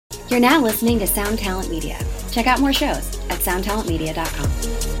You're now listening to Sound Talent Media. Check out more shows at soundtalentmedia.com.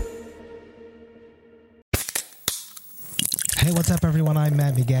 Hey, what's up, everyone? I'm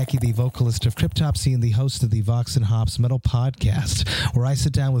Matt McGachy, the vocalist of Cryptopsy and the host of the Vox and Hops Metal Podcast, where I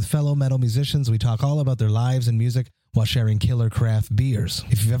sit down with fellow metal musicians. We talk all about their lives and music while sharing killer craft beers.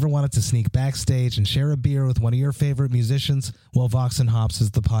 If you've ever wanted to sneak backstage and share a beer with one of your favorite musicians, well, Vox and Hops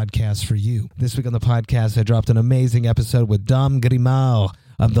is the podcast for you. This week on the podcast, I dropped an amazing episode with Dom Grimal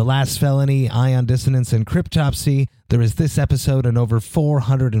of The Last Felony, Ion Dissonance, and Cryptopsy. There is this episode and over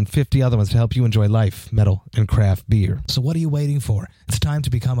 450 other ones to help you enjoy life, metal, and craft beer. So what are you waiting for? It's time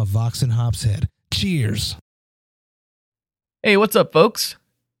to become a Vox and Hops head. Cheers! Hey, what's up, folks?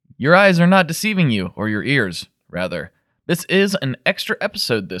 Your eyes are not deceiving you, or your ears, rather. This is an extra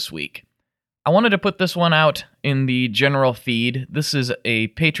episode this week. I wanted to put this one out in the general feed. This is a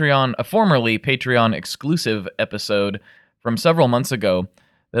formerly Patreon exclusive episode from several months ago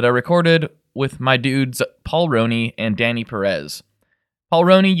that I recorded with my dudes Paul Roney and Danny Perez. Paul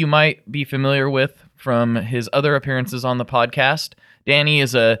Roney you might be familiar with from his other appearances on the podcast. Danny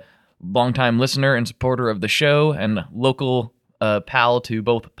is a longtime listener and supporter of the show and local pal to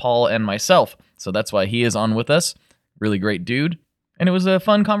both Paul and myself, so that's why he is on with us. Really great dude, and it was a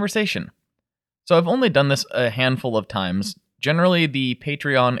fun conversation. So I've only done this a handful of times. Generally, the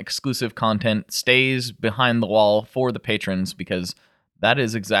Patreon exclusive content stays behind the wall for the patrons because that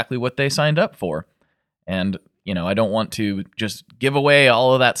is exactly what they signed up for. And, I don't want to just give away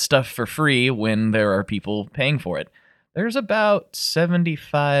all of that stuff for free when there are people paying for it. There's about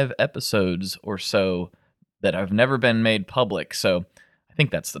 75 episodes or so that have never been made public, so I think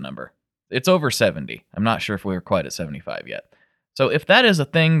that's the number. It's over 70. I'm not sure if we're quite at 75 yet. So if that is a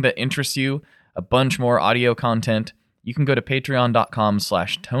thing that interests you, a bunch more audio content, you can go to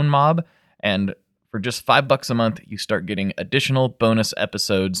patreon.com/tonemob, and for just $5 a month, you start getting additional bonus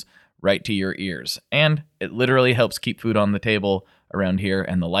episodes right to your ears. And it literally helps keep food on the table around here,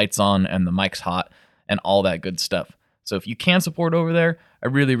 and the lights on, and the mic's hot, and all that good stuff. So if you can support over there, I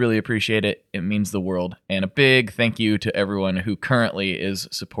really, really appreciate it. It means the world. And a big thank you to everyone who currently is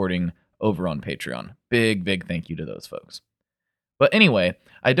supporting over on Patreon. Big, big thank you to those folks. But anyway,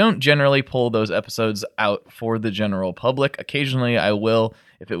 I don't generally pull those episodes out for the general public. Occasionally I will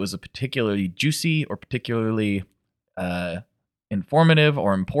if it was a particularly juicy or particularly informative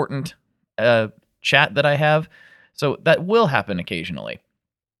or important chat that I have. So that will happen occasionally.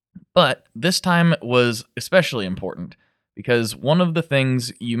 But this time was especially important because one of the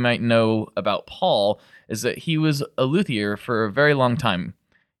things you might know about Paul is that he was a luthier for a very long time.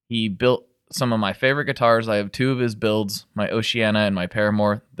 He built some of my favorite guitars. I have two of his builds, my Oceana and my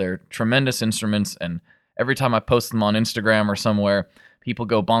Paramore. They're tremendous instruments, and every time I post them on Instagram or somewhere, people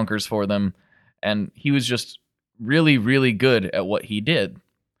go bonkers for them. And he was just really, really good at what he did.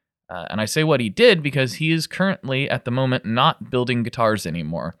 And I say what he did because he is currently, at the moment, not building guitars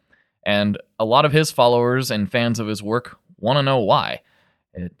anymore. And a lot of his followers and fans of his work want to know why.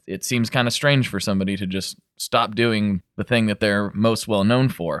 It seems kind of strange for somebody to just stop doing the thing that they're most well known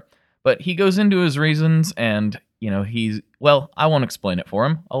for. But he goes into his reasons, and, I won't explain it for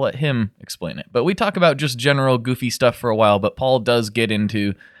him. I'll let him explain it. But we talk about just general goofy stuff for a while, but Paul does get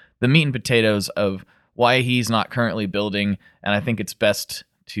into the meat and potatoes of why he's not currently building, and I think it's best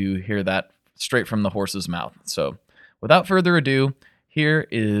to hear that straight from the horse's mouth. So, without further ado, here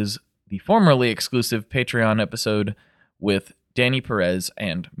is the formerly exclusive Patreon episode with Danny Perez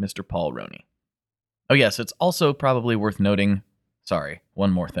and Mr. Paul Roney. Oh yes, it's also probably worth noting,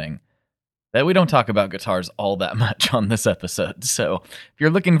 one more thing, that we don't talk about guitars all that much on this episode. So if you're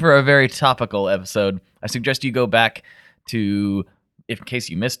looking for a very topical episode, I suggest you go back to, in case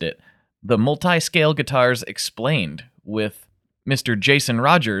you missed it, the Multi-Scale Guitars Explained with Mr. Jason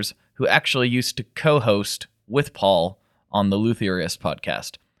Rogers, who actually used to co-host with Paul on the Luthierist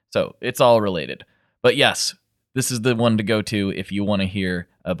podcast. So it's all related. But yes, this is the one to go to if you want to hear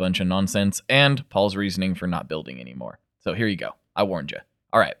a bunch of nonsense and Paul's reasoning for not building anymore. So here you go. I warned you.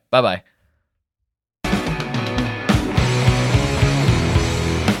 All right. Bye-bye.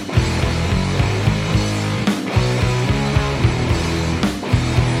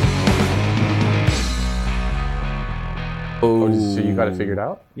 Oh, so you got it figured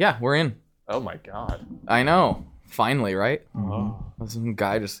out? Yeah, we're in. Oh my god. I know. Finally, right? Oh. Some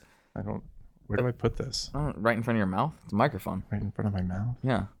guy just... Where do I put this? Right in front of your mouth? It's a microphone. Right in front of my mouth?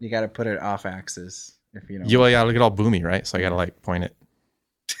 Yeah. You got to put it off axis if you know. Yeah, look at all boomy, right? So I got to point it.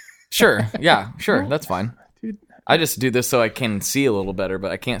 Sure. Yeah, sure. That's fine. Dude. I just do this so I can see a little better,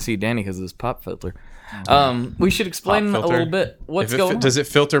 but I can't see Danny because of this pop filter. We should explain a little bit what's going on. Does it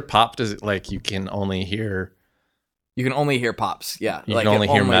filter pop? Does it you can only hear You can only hear pops. Yeah, You can only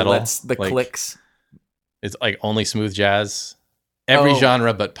hear metal, Lets the like- clicks. It's like only smooth jazz, every Oh.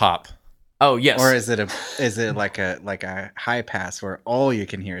 genre but pop. Oh yes. Or is it like a high pass where all you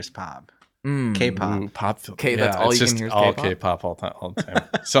can hear is pop? Mm. K-pop. Ooh, pop filter. Okay, that's all it's you can just hear is all K-pop? K-pop all the time.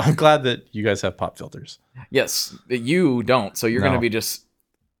 So I'm glad that you guys have pop filters. Yes, you don't. So you're No. going to be just.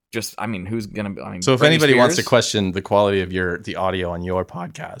 I mean, who's going to be? I mean, So if Britney anybody wants to Spears? question the quality of the audio on your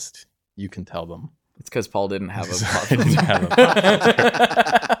podcast, you can tell them. It's because Paul didn't have a I pop didn't have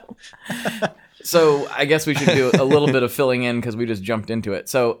a filter. So I guess we should do a little bit of filling in because we just jumped into it.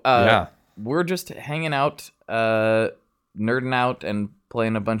 So Yeah. we're just hanging out, nerding out, and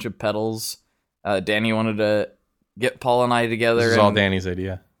playing a bunch of pedals. Danny wanted to get Paul and I together. This is all and Danny's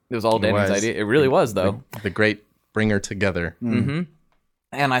idea. It was all It Danny's was. idea. It really was, though. The great bringer together. Mm-hmm.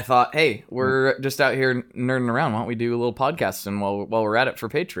 And I thought, hey, we're just out here nerding around. Why don't we do a little podcast and while we're at it for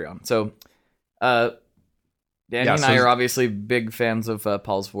Patreon? So, Danny Yeah, and so- I are obviously big fans of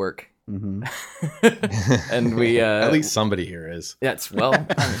Paul's work, Mm-hmm. and we At least somebody here is. that's well,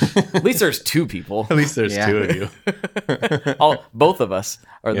 at least there's two people. At least there's Yeah. two of you. Both of us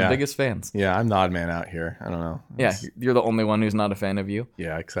are the Yeah. biggest fans. Yeah, I'm the odd man out here. I don't know. Yeah, you're the only one who's not a fan of you.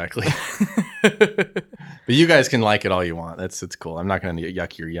 Yeah, exactly. But you guys can like it all you want. It's cool. I'm not going to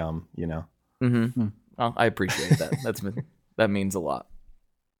yuck your yum, you know. Mm-hmm. Well, I appreciate that. That means a lot.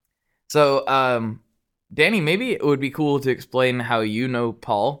 So, Danny, maybe it would be cool to explain how you know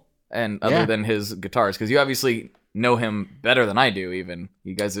Paul, and other Yeah. than his guitars, because you obviously know him better than I do. Even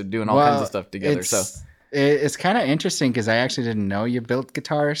you guys are doing all kinds of stuff together. So, It's kind of interesting because I actually didn't know you built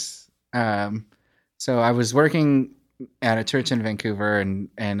guitars. So I was working at a church in Vancouver,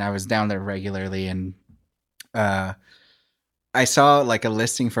 and I was down there regularly, and I saw like a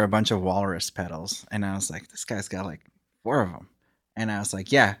listing for a bunch of Walrus pedals, and I was like, this guy's got like 4 of them. And I was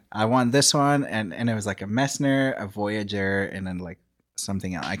like, yeah, I want this one. And it was like a Messner, a Voyager, and then like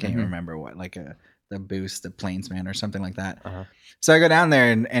something else. I can't even remember what, like the Boost, the Plainsman or something like that. Uh-huh. So I go down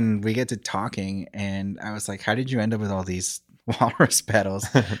there and we get to talking, and I was like, how did you end up with all these Walrus pedals?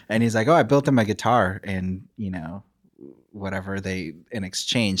 And he's like, oh, I built them a guitar, and you know, whatever, in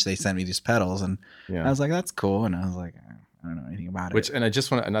exchange they sent me these pedals, and Yeah. I was like, that's cool. And I was like, I don't know anything about it. And I just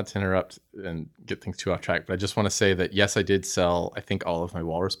want to, not to interrupt and get things too off track, but I just want to say that yes, I did sell, I think, all of my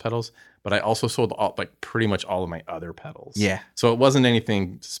Walrus pedals, but I also sold pretty much all of my other pedals. Yeah. So it wasn't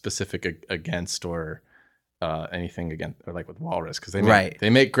anything specific against or anything against, or like with Walrus, because they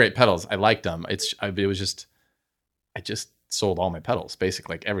make great pedals. I liked them. I just sold all my pedals,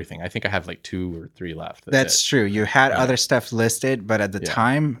 basically, like everything. I think I have like 2 or 3 left. That's true. You had Yeah. other stuff listed, but at the Yeah.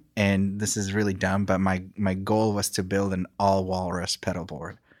 time, and this is really dumb, but my goal was to build an all Walrus pedal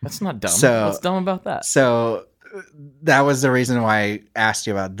board. that's not dumb. So- What's dumb about that? So that was the reason why I asked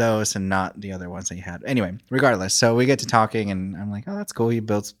you about those and not the other ones that you had. Anyway, regardless, so we get to talking, and I'm like, oh, that's cool. You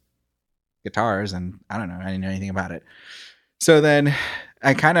built guitars, and I don't know, I didn't know anything about it. So then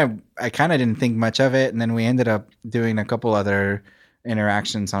I kind of didn't think much of it, and then we ended up doing a couple other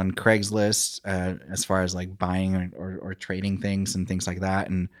interactions on Craigslist as far as like buying or trading things and things like that,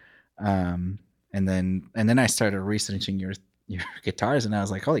 and then I started researching your guitars, and I was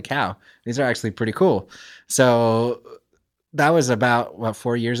like, holy cow, these are actually pretty cool. So that was about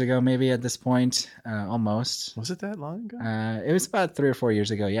 4 years ago, maybe at this point, almost. Was it that long ago? It was about 3 or 4 years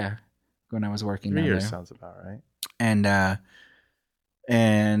ago, yeah, when I was working 3 down years there. sounds about right.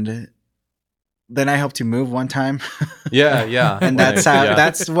 And then I helped you move one time. Yeah. And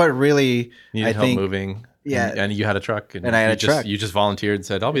that's what really, Needed I help think- moving. yeah. And you had a truck. And I had you a truck. You just volunteered and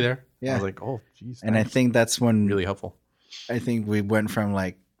said, I'll be there. Yeah. I was like, oh, geez. And I thanks. think that's when really helpful. I think we went from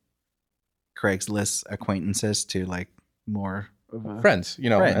like Craigslist acquaintances to like more of a Friends, you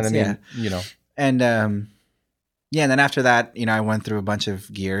know. Friends, and I mean, yeah. you know. And yeah, and then after that, you know, I went through a bunch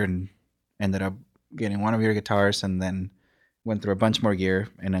of gear and ended up getting one of your guitars, and then went through a bunch more gear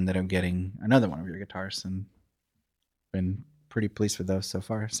and ended up getting another one of your guitars, and been pretty pleased with those so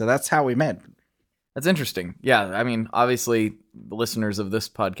far. So that's how we met. That's interesting. Yeah, I mean, obviously, the listeners of this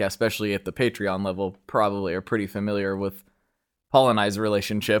podcast, especially at the Patreon level, probably are pretty familiar with Paul and I's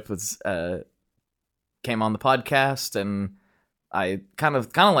relationship. It's came on the podcast, and I kind of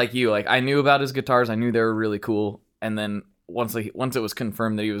like you. Like, I knew about his guitars. I knew they were really cool. And then once it was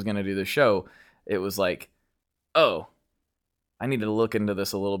confirmed that he was going to do the show, it was like, oh, I need to look into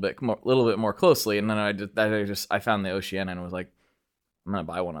this a little bit more closely. And then I found the Oceana and was like, I'm going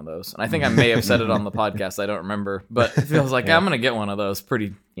to buy one of those. And I think I may have said it on the podcast. I don't remember, but it feels like I'm going to get one of those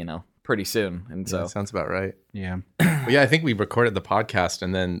pretty soon. And So so, sounds about right. Yeah. Well, yeah, I think we recorded the podcast,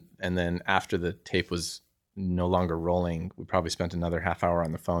 and then after the tape was no longer rolling, we probably spent another half hour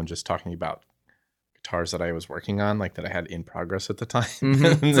on the phone just talking about guitars that I was working on, like that I had in progress at the time.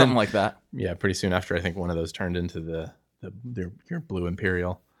 Mm-hmm. Something like that. Yeah, pretty soon after, I think one of those turned into your Blue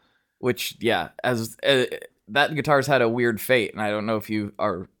Imperial. Which, yeah, as that guitar's had a weird fate, and I don't know if you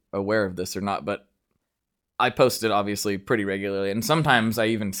are aware of this or not, but I post it obviously pretty regularly, and sometimes I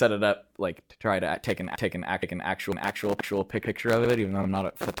even set it up like to try to take an actual picture of it, even though I'm not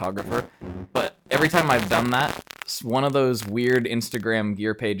a photographer. But every time I've done that, it's one of those weird Instagram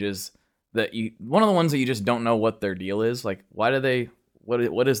gear pages that one of the ones that you just don't know what their deal is. Like, why do they?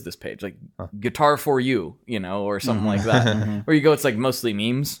 What is this page? Like, guitar for you, or something like that. Where you go, it's like mostly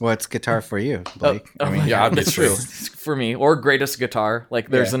memes. What's guitar for you, Blake? Yeah, that's true. For me, or greatest guitar. Like,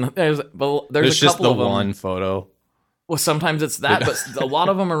 there's a couple just of them. One photo. Well, sometimes it's that, but a lot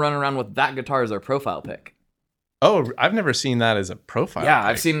of them are running around with that guitar as their profile pic. Oh, I've never seen that as a profile. Yeah, pic.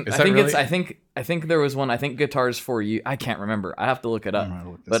 I've seen. I think there was one. I think guitars for you. I can't remember. I have to look it up.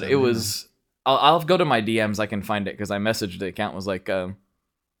 But it was. I'll go to my DMs. I can find it because I messaged the account. Was like,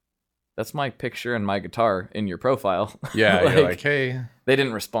 that's my picture and my guitar in your profile. Yeah, you're like, hey. They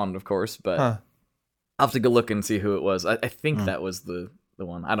didn't respond, of course, but I'll have to go look and see who it was. I think that was the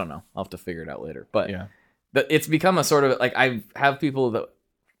one. I don't know. I'll have to figure it out later. But yeah, it's become a sort of like I have people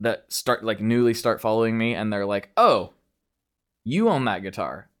that start like newly start following me, and they're like, oh, you own that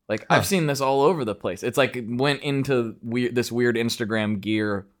guitar. Like I've seen this all over the place. It's like it went into this weird Instagram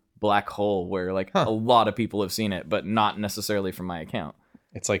gear black hole where like a lot of people have seen it, but not necessarily from my account.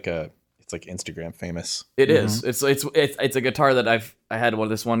 It's like Instagram famous. It is. It's a guitar that I had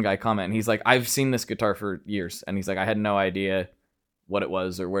this one guy comment, and he's like, I've seen this guitar for years, and he's like, I had no idea what it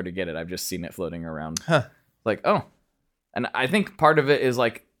was or where to get it. I've just seen it floating around. Like, oh, and I think part of it is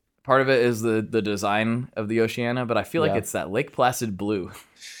the design of the Oceana, but I feel like it's that Lake Placid blue.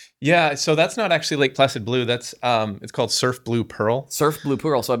 Yeah, so that's not actually Lake Placid blue. That's it's called Surf Blue Pearl. Surf Blue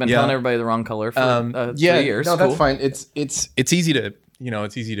Pearl. So I've been telling everybody the wrong color for 3 years. No, that's fine. It's easy to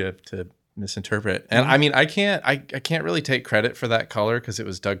to misinterpret. And I mean, I can't really take credit for that color because it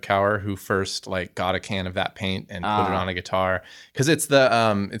was Doug Cower who first like got a can of that paint and put it on a guitar, because it's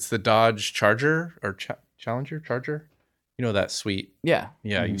the Dodge Charger or Challenger Charger. You know that sweet. Yeah.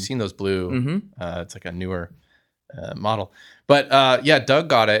 You've seen those blue. It's like a newer model. But Doug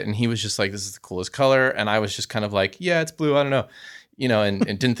got it and he was just like, this is the coolest color. And I was just kind of like, yeah, it's blue. I don't know. And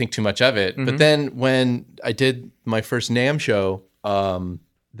didn't think too much of it. But then when I did my first NAMM show, I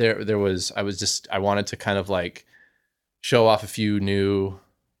wanted to kind of like show off a few new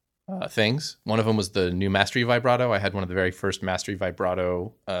things. One of them was the new Mastery Vibrato. I had one of the very first Mastery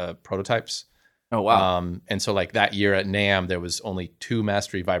Vibrato prototypes. Oh, wow. And so like that year at NAMM, there was only 2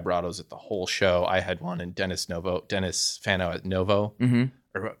 Mastery Vibratos at the whole show. I had one, and Dennis Fano at Novo.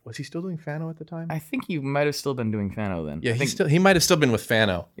 Or was he still doing Fano at the time? I think he might have still been doing Fano then. Yeah, he might have still been with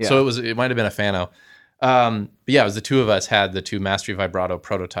Fano. Yeah. So it might have been a Fano. But yeah, it was the two of us had the 2 Mastery Vibrato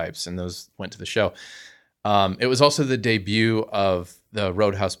prototypes, and those went to the show. It was also the debut of the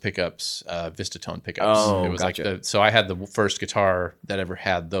Roadhouse pickups, Vistatone pickups. Oh, it was gotcha. like so I had the first guitar that ever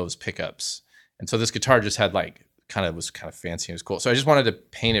had those pickups. And so this guitar just had was kind of fancy and it was cool. So I just wanted to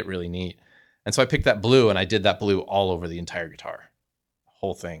paint it really neat. And so I picked that blue and I did that blue all over the entire guitar. The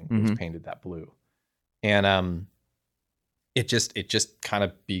whole thing was painted that blue. And it just kind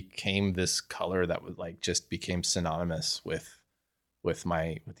of became this color that was like just became synonymous with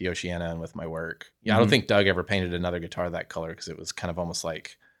the Oceana and with my work. Yeah, I don't think Doug ever painted another guitar that color because it was kind of almost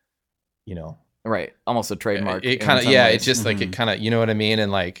like, right, almost a trademark. It kind of it's just like it kind of, you know what I mean?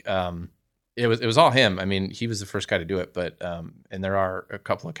 And like it was all him. I mean, he was the first guy to do it, but and there are a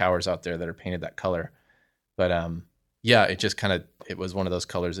couple of Cowers out there that are painted that color. But it just it was one of those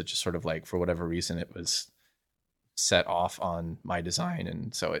colors that just sort of like for whatever reason it was set off on my design,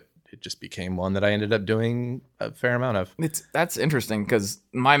 and so it just became one that I ended up doing a fair amount of. That's interesting because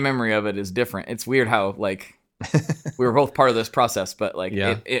my memory of it is different. It's weird how like we were both part of this process, but like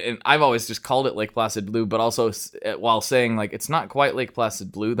and I've always just called it Lake Placid Blue, but also while saying like it's not quite Lake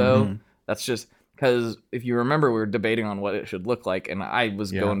Placid Blue though. That's just because if you remember, we were debating on what it should look like, and I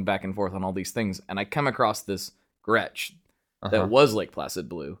was going back and forth on all these things, and I come across this Gretsch that was Lake Placid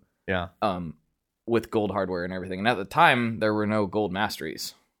Blue. Yeah. With gold hardware and everything. And at the time, there were no gold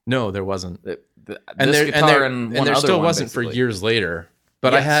Masteries. No, there wasn't. There still wasn't basically. For years later.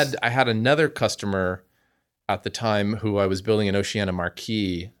 But yes. I had another customer at the time who I was building an Oceana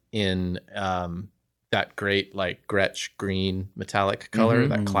Marquis in that great like Gretsch green metallic color,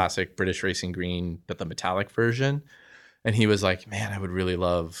 that classic British racing green, but the metallic version. And he was like, man, I would really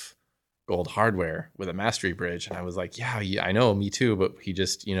love gold hardware with a Mastery bridge. And I was like, yeah, I know, me too. But he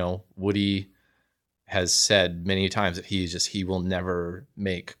just, Woody has said many times that he will never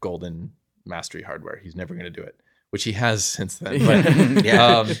make golden mastery hardware. He's never going to do it, which he has since then.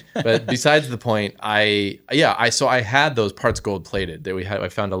 But, but besides the point, I had those parts gold plated. I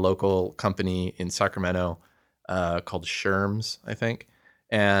found a local company in Sacramento called Sherms, I think,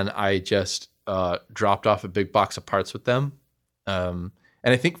 and I just dropped off a big box of parts with them.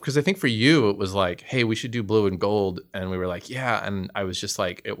 And I think for you, it was like, hey, we should do blue and gold. And we were like, yeah. And I was just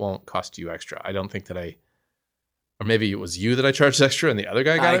like, it won't cost you extra. I don't think that or maybe it was you that I charged extra and the other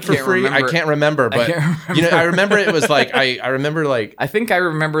guy got it for free. I can't remember, but I remember it was like, I remember like, I think I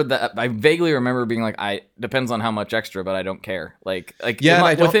remember that. I vaguely remember being like, depends on how much extra, but I don't care. Like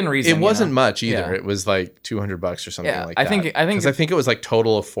within reason. It wasn't much either. Yeah. It was like $200 or something like that. I think it was like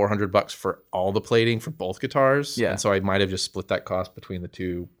total of $400 for all the plating for both guitars. Yeah. And so I might have just split that cost between the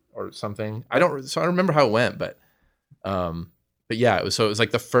two or something. I don't remember how it went, but yeah, it was like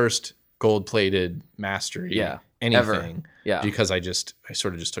the first gold plated mastery. Yeah. Anything, yeah, because I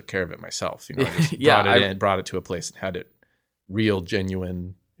sort of just took care of it myself. I just brought it to a place and had it real,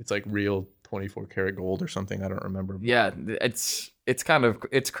 genuine. It's like real 24 karat gold or something. I don't remember. Yeah, it's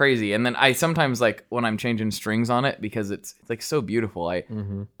it's crazy. And then I sometimes like when I'm changing strings on it because it's like so beautiful.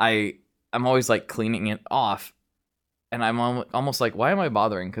 I'm always like cleaning it off, and I'm almost like, why am I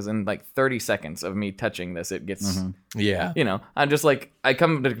bothering? Because in like 30 seconds of me touching this, it gets I'm just like, I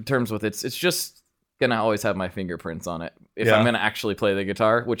come to terms with it's just gonna always have my fingerprints on it if I'm gonna actually play the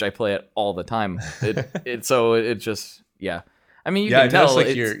guitar, which I play it all the time. It just I mean, you can tell like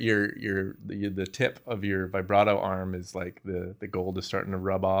the tip of your vibrato arm is like the gold is starting to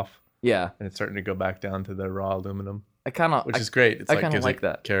rub off, and it's starting to go back down to the raw aluminum. Which is great. It's I kind of like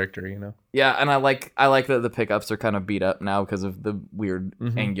that character, and I like that the pickups are kind of beat up now because of the weird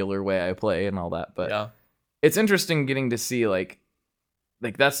angular way I play and all that, but it's interesting getting to see like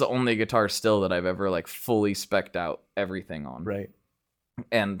that's the only guitar still that I've ever like fully spec'd out everything on. Right.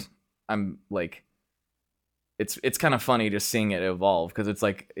 And I'm like, it's kind of funny just seeing it evolve because it's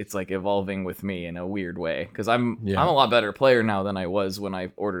like evolving with me in a weird way. Because I'm a lot better player now than I was when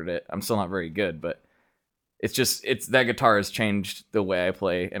I ordered it. I'm still not very good, but it's that guitar has changed the way I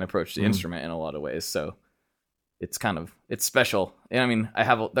play and approach the instrument in a lot of ways. So it's special. And I mean,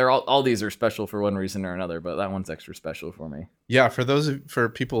 all these are special for one reason or another, but that one's extra special for me. Yeah, for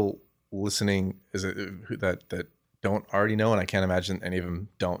people listening that don't already know, and I can't imagine any of them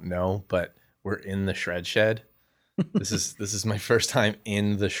don't know, but we're in the shred shed. This is my first time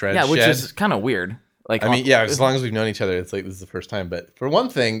in the shred shed. Yeah, which is kind of weird. Like, I mean, as long as we've known each other, it's like this is the first time. But for one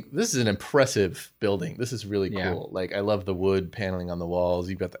thing, this is an impressive building. This is really cool. Like, I love the wood paneling on the walls.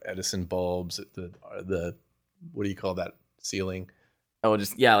 You've got the Edison bulbs, the what do you call that ceiling? Oh,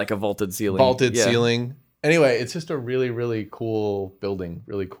 just like a vaulted ceiling. Ceiling. Anyway, it's just a really, really cool building,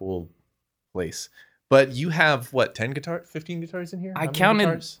 really cool place. But you have 15 guitars in here? I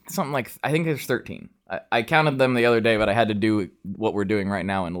counted something like, I think there's 13. I counted them the other day, but I had to do what we're doing right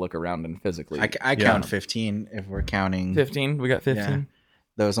now and look around and physically. I count 15 if we're counting. 15? We got 15? Yeah.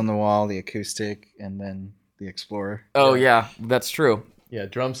 Those on the wall, the acoustic, and then the Explorer. Oh, yeah, that's true. Yeah,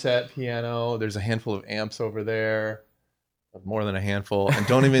 drum set, piano. There's a handful of amps over there. More than a handful. And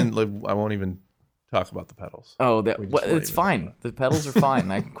I won't even talk about the pedals. Oh, it's fine. The pedals are fine.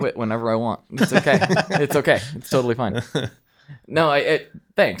 I can quit whenever I want. It's okay. It's okay. It's totally fine. No,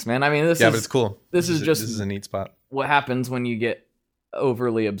 thanks, man. I mean, but it's cool. This is a neat spot. What happens when you get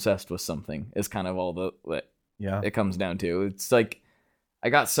overly obsessed with something is kind of all it comes down to. It's like I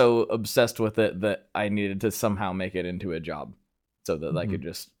got so obsessed with it that I needed to somehow make it into a job so that I could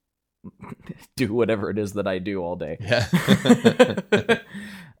just do whatever it is that I do all day. Yeah.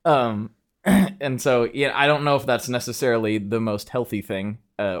 And so, I don't know if that's necessarily the most healthy thing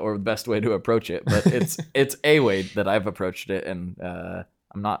or the best way to approach it, but it's a way that I've approached it, and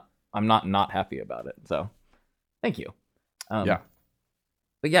I'm not happy about it. So, thank you.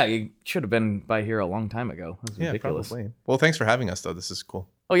 But yeah, you should have been by here a long time ago. It was ridiculous. Probably. Well, thanks for having us, though. This is cool.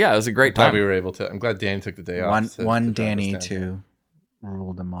 Oh yeah, it was a great time. We were able to. I'm glad Danny took the day off. One Danny to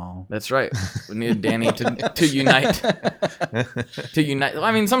rule them all. That's right. We needed Danny to unite. To unite.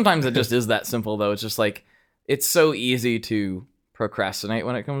 I mean, sometimes it just is that simple, though. It's just like it's so easy to procrastinate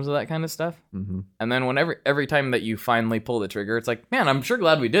when it comes to that kind of stuff. Mm-hmm. And then every time that you finally pull the trigger, it's like, man, I'm sure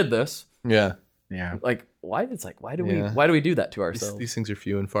glad we did this. Yeah. Like, why? It's like, why do we do that to ourselves? These things are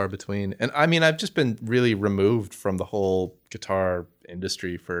few and far between. And I mean, I've just been really removed from the whole guitar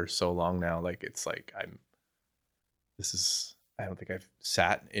industry for so long now. Like, it's like I don't think I've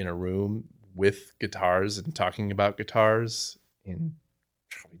sat in a room with guitars and talking about guitars in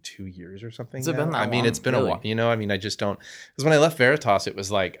probably 2 years or something. Has it been that long? I mean, it's been a while. I mean, I just don't. Because when I left Veritas, it was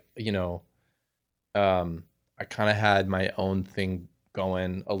like, I kind of had my own thing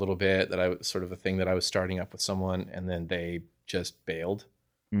going a little bit, that I was sort of a thing that I was starting up with someone, and then they just bailed.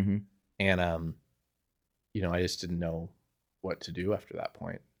 Mm-hmm. And, you know, I just didn't know what to do after that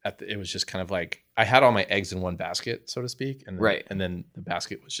point. It was just kind of like I had all my eggs in one basket, so to speak. And then, right. And then the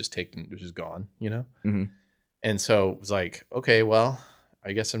basket was just gone, you know? Mm-hmm. And so it was like, okay, well,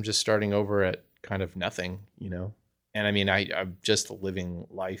 I guess I'm just starting over at kind of nothing, you know? And I mean, I'm just living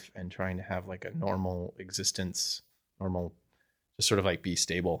life and trying to have like a normal existence, just sort of like be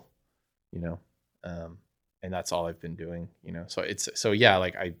stable, you know? And that's all I've been doing, you know? So yeah,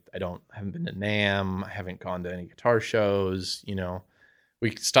 like I haven't been to NAMM. I haven't gone to any guitar shows, you know?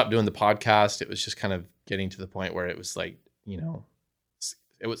 We stopped doing the podcast. It was just kind of getting to the point where it was like, you know,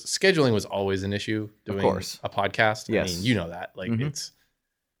 scheduling was always an issue doing of course. A podcast. Yes. I mean, you know that, like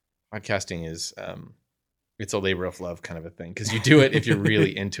podcasting is, it's a labor of love kind of a thing. Cause you do it if you're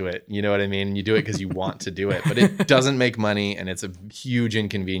really into it, you know what I mean? You do it cause you want to do it, but it doesn't make money and it's a huge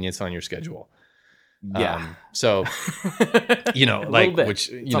inconvenience on your schedule. Yeah. So, you know, like, which,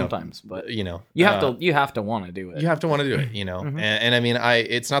 you sometimes, know, but you know, you have to want to do it. You have to want to do it, you know? And I mean,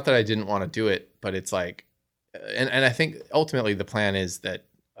 it's not that I didn't want to do it, but it's like, and I think ultimately the plan is that,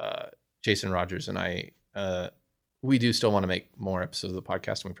 Jason Rogers and I, we do still want to make more episodes of the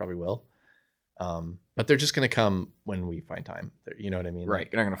podcast, and we probably will. But they're just going to come when we find time. You know what I mean? Right.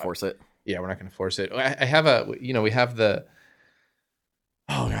 You're not going to force it. Yeah, we're not going to force it. I have we have the.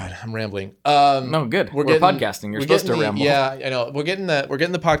 Oh God, I'm rambling. No, good. We're podcasting. You're supposed to ramble. Yeah, I know. We're getting the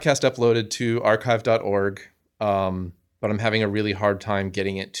podcast uploaded to archive.org. But I'm having a really hard time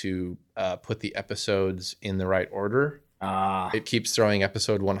getting it to put the episodes in the right order. It keeps throwing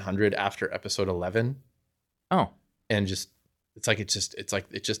episode 100 after episode 11. Oh. And it's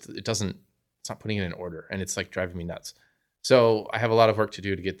not putting it in order, and it's like driving me nuts. So I have a lot of work to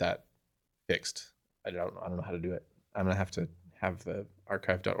do to get that fixed. I don't know how to do it. I'm going to have the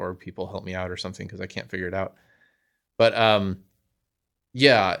archive.org people help me out or something, because I can't figure it out. But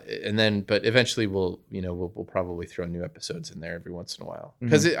yeah, but eventually we'll probably throw new episodes in there every once in a while,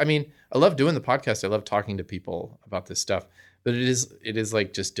 because I mean, I love doing the podcast. I love talking to people about this stuff, but it is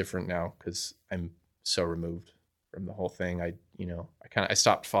like just different now because I'm so removed from the whole thing. I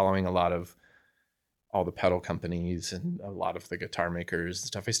stopped following a lot of all the pedal companies and a lot of the guitar makers and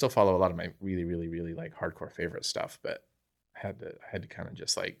stuff. I still follow a lot of my really, really, really like hardcore favorite stuff, but I had to kind of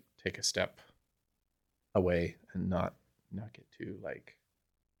just like take a step away and not get too like.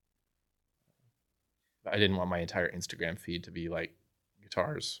 I didn't want my entire Instagram feed to be like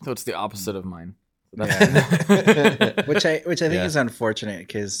guitars. So it's the opposite of mine. Which I think is unfortunate,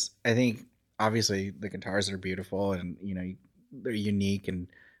 because I think obviously the guitars are beautiful and, you know, they're unique, and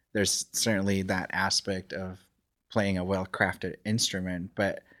there's certainly that aspect of playing a well-crafted instrument.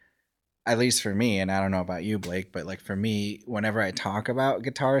 But at least for me, and I don't know about you, Blake, but like for me, whenever I talk about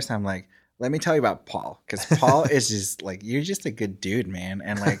guitars, I'm like, let me tell you about Paul, because Paul is just like, you're just a good dude, man.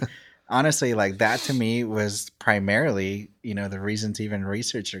 And like, honestly, like that to me was primarily, you know, the reason to even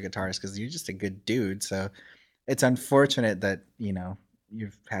research your guitars, because you're just a good dude. So it's unfortunate that, you know,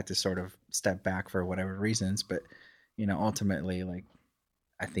 you've had to sort of step back for whatever reasons, but, you know, ultimately, like,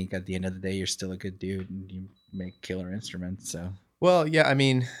 I think at the end of the day, you're still a good dude and you make killer instruments. So, well, yeah, I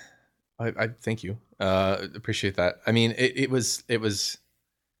mean, I thank you. Appreciate that. I mean, it was,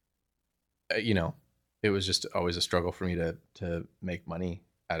 you know, it was just always a struggle for me to make money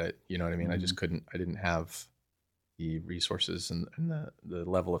at it. You know what I mean? Mm-hmm. I didn't have the resources and the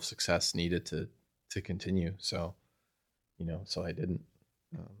level of success needed to continue. So, you know, so I didn't.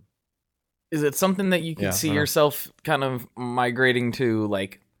 Is it something that you can see yourself kind of migrating to,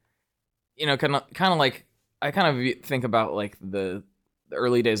 like, you know, kind of like, I kind of think about like the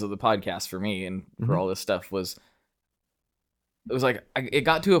early days of the podcast for me and for all this stuff it was like, it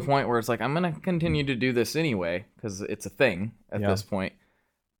got to a point where it's like, I'm going to continue to do this anyway, because it's a thing at this point.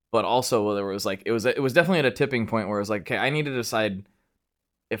 But also there was like, it was definitely at a tipping point where it was like, okay, I need to decide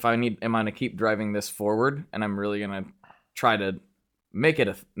if am I going to keep driving this forward, and I'm really going to try to make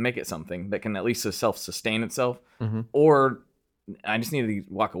it something that can at least self-sustain itself, or I just need to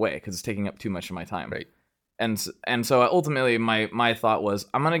walk away because it's taking up too much of my time. Right. And so ultimately my thought was,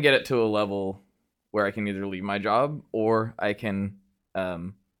 I'm going to get it to a level where I can either leave my job, or I can,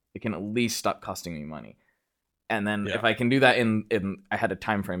 it can at least stop costing me money. And then if I can do that in I had a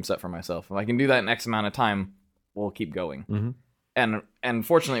time frame set for myself. If I can do that in X amount of time, we'll keep going. And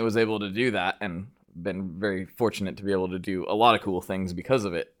fortunately was able to do that, and been very fortunate to be able to do a lot of cool things because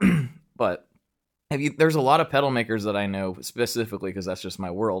of it. But there's a lot of pedal makers that I know specifically, because that's just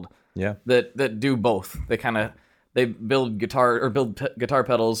my world. Yeah. That do both. They build guitar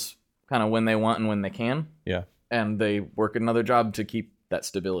pedals kind of when they want and when they can. Yeah. and they work another job to keep that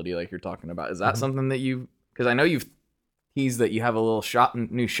stability like you're talking about. Is that something that because I know you've teased that you have a little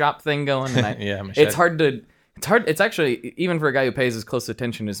new shop thing going, and yeah, it's actually, even for a guy who pays as close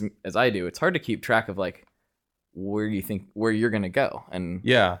attention as I do, it's hard to keep track of like where you're going to go, and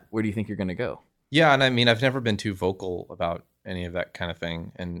where do you think you're going to go? Yeah. And I mean, I've never been too vocal about any of that kind of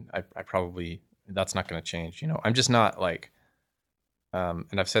thing. And I probably, that's not going to change. You know, I'm just not like,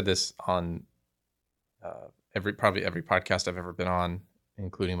 and I've said this on every podcast I've ever been on,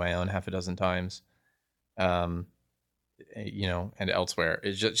 including my own half a dozen times, you know, and elsewhere.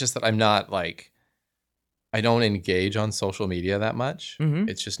 It's just that I'm not like, I don't engage on social media that much. Mm-hmm.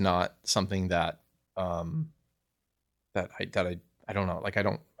 It's just not something that that I don't know. Like I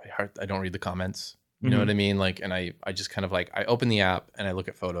don't read the comments. You know what I mean? Like, and I just kind of like, I open the app and I look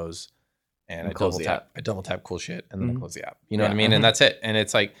at photos and I double tap cool shit and then I close the app. You know what I mean? And that's it. And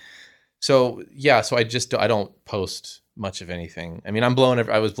it's like, so yeah. So I don't post much of anything. I mean, I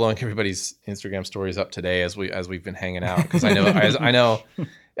was blowing everybody's Instagram stories up today as we've been hanging out. Cause I know,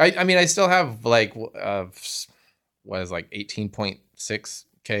 I mean, I still have like, what is like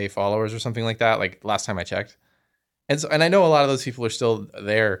 18.6K followers or something like that. Like last time I checked. And I know a lot of those people are still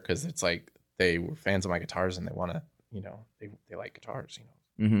there because it's like they were fans of my guitars and they want to, you know, they like guitars, you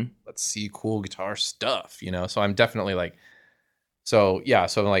know, let's see cool guitar stuff, you know? So I'm definitely like, so yeah.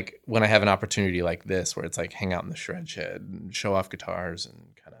 So like when I have an opportunity like this, where it's like hang out in the shred shed and show off guitars and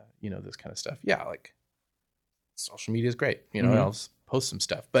kind of, you know, this kind of stuff. Yeah. Like social media is great. You know, I'll post some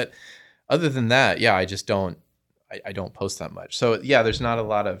stuff, but other than that, yeah, I just don't, I don't post that much. So yeah, there's not a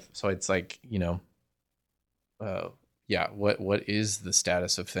lot of, so it's like, you know, yeah, what is the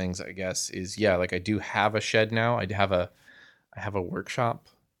status of things, I guess, is like I do have a shed now. I have a workshop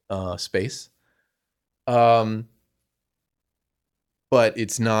space. But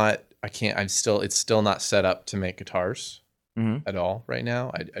it's not, it's still not set up to make guitars at all right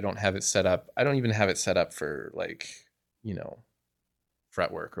now. I don't have it set up. I don't even have it set up for like, you know,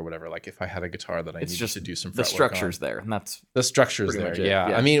 fretwork or whatever. Like if I had a guitar that I needed to do some fretwork, the structure's there, and that's the structure's there. Yeah.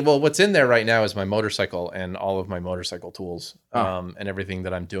 I mean, well, what's in there right now is my motorcycle and all of my motorcycle tools, and everything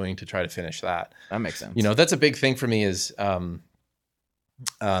that I'm doing to try to finish that. That makes sense. You know, that's a big thing for me is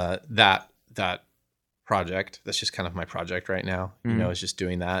that project. That's just kind of my project right now. You know, it's just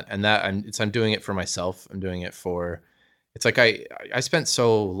doing that, and that I'm doing it for myself. I'm doing it for. It's like I spent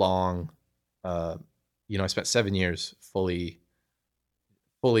so long, you know, I spent 7 years fully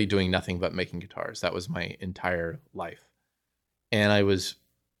doing nothing but making guitars. That was my entire life. And I was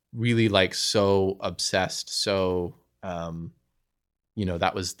really like so obsessed. So, you know,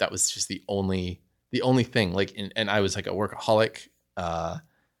 that was just the only thing like, and I was like a workaholic,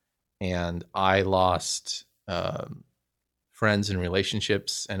 and I lost, friends and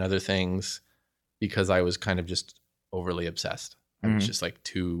relationships and other things because I was kind of just overly obsessed. I was just like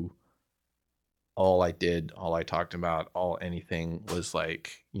all I did, all I talked about, anything was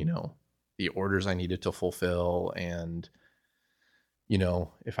like, you know, the orders I needed to fulfill. And, you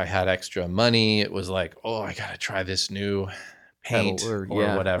know, if I had extra money, it was like, oh, I got to try this new paint or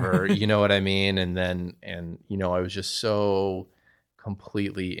whatever, you know what I mean? And you know, I was just so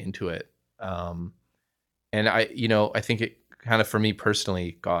completely into it. And I, you know, I think it kind of, for me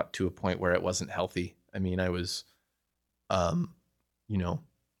personally, got to a point where it wasn't healthy. I mean, I was, you know,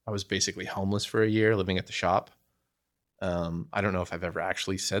 I was basically homeless for a year living at the shop. I don't know if I've ever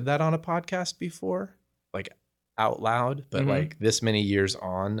actually said that on a podcast before, like out loud, but like this many years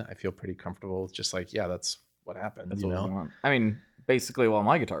on, I feel pretty comfortable with just like, yeah, that's what happened. That's, you know? I mean, basically while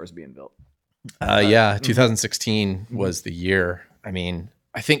my guitar was being built. Yeah. 2016 was the year. I mean,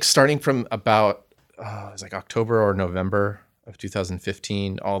 I think starting from about, it was like October or November of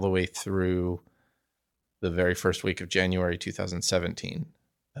 2015, all the way through the very first week of January, 2017.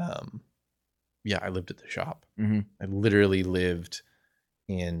 Yeah, I lived at the shop. I literally lived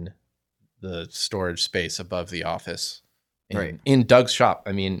in the storage space above the office in Doug's shop.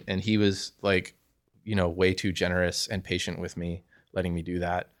 I mean, and he was like, you know, way too generous and patient with me, letting me do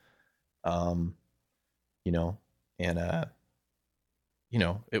that. You know, and you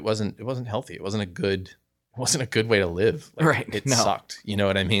know, it wasn't healthy. It wasn't a good way to live. Like, it sucked. You know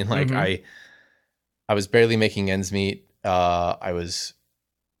what I mean? Like I was barely making ends meet. I was,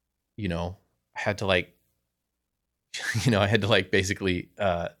 you know, I had to like basically,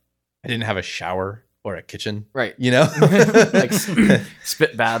 I didn't have a shower or a kitchen, right? You know, like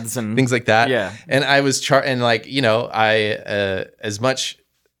spit baths and things like that. Yeah. And I was and like, you know, I, as much,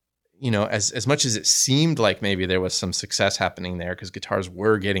 you know, as much as it seemed like maybe there was some success happening there because guitars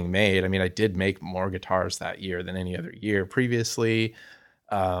were getting made. I mean, I did make more guitars that year than any other year previously.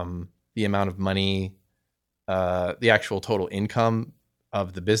 The amount of money, the actual total income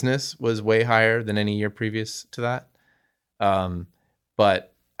of the business was way higher than any year previous to that.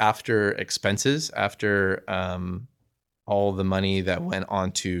 But after expenses, after all the money that went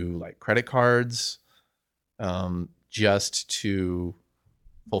onto like credit cards, just to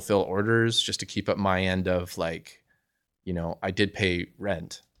fulfill orders, just to keep up my end of like, you know, I did pay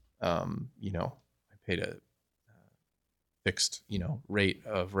rent. You know, I paid a fixed, you know, rate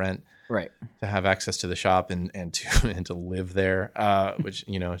of rent, right, to have access to the shop and to and to live there, which,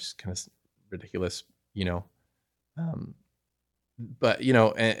 you know, is kind of ridiculous, you know. But you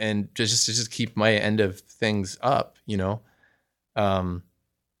know, and just keep my end of things up, you know.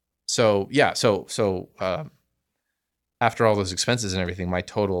 So yeah, so after all those expenses and everything, my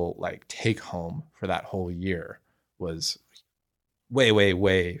total like take home for that whole year was way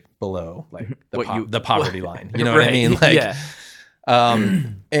below like the poverty line. You know right. what I mean? Like, yeah.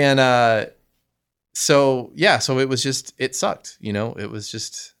 So yeah, so it was just, it sucked, you know, it was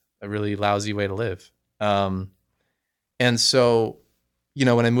just a really lousy way to live. And so, you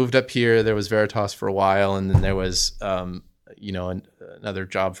know, when I moved up here, there was Veritas for a while, and then there was, you know, another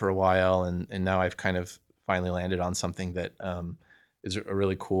job for a while, and now I've kind of finally landed on something that is a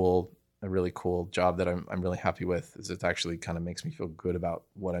really cool job that I'm really happy with. Is it actually kind of makes me feel good about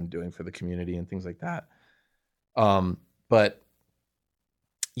what I'm doing for the community and things like that. But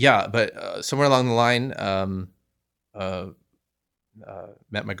somewhere along the line,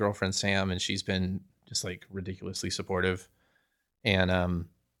 met my girlfriend Sam, and she's been just like ridiculously supportive. And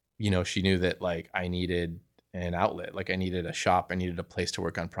you know, she knew that like I needed an outlet, like I needed a shop, I needed a place to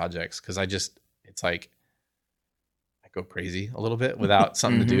work on projects, because it's like I go crazy a little bit without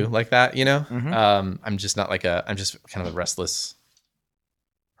something to do like that, you know. I'm just not like I'm just kind of a restless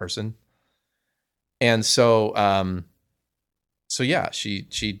person. And so yeah,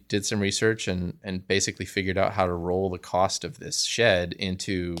 she did some research and basically figured out how to roll the cost of this shed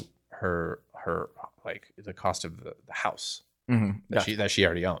into her like the cost of the house that she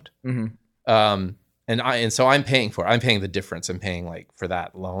already owned. And so I'm paying the difference. I'm paying like for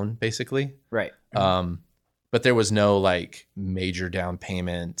that loan basically. Right. But there was no like major down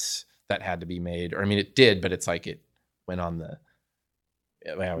payment that had to be made, or I mean it did, but it's like it went on the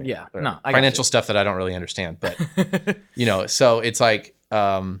financial stuff that I don't really understand, but you know, so it's like,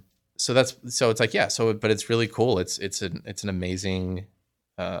 so it's like, yeah, so, but it's really cool. It's an amazing,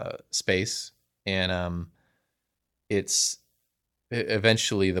 space. And,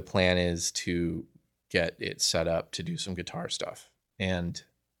 eventually the plan is to get it set up to do some guitar stuff, and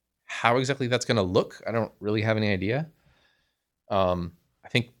how exactly that's going to look, I don't really have any idea. I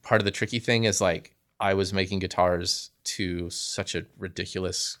think part of the tricky thing is like, I was making guitars to such a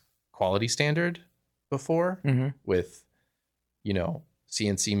ridiculous quality standard before with, you know,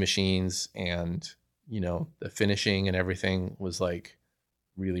 CNC machines, and, you know, the finishing and everything was like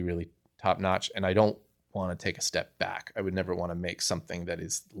really, really top notch. And I don't want to take a step back. I would never want to make something that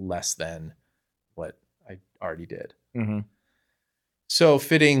is less than what I already did. So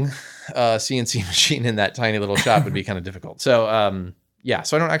fitting a CNC machine in that tiny little shop would be kind of difficult. So, yeah,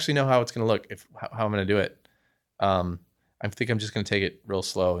 so I don't actually know how it's going to look, how I'm going to do it. I think I'm just going to take it real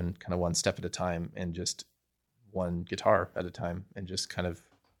slow and kind of one step at a time, and just one guitar at a time, and just kind of,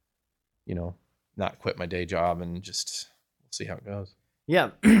 you know, not quit my day job, and just see how it goes.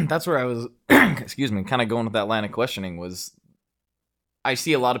 Yeah, that's where I was, excuse me, kind of going with that line of questioning was, I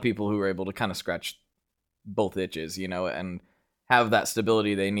see a lot of people who are able to kind of scratch both itches, you know, and have that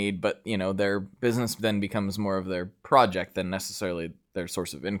stability they need, but, you know, their business then becomes more of their project than necessarily their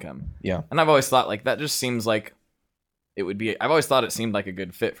source of income. Yeah. And I've always thought like that just seems like it would be, I've always thought it seemed like a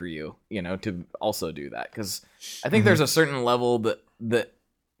good fit for you, you know, to also do that. Cause I think there's a certain level that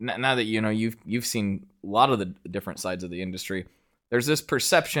now that, you know, you've seen a lot of the different sides of the industry, there's this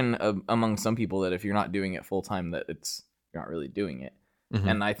perception of, among some people, that if you're not doing it full time, that you're not really doing it.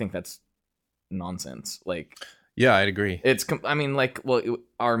 And I think that's nonsense. Like, yeah, I'd agree. I mean, like, well,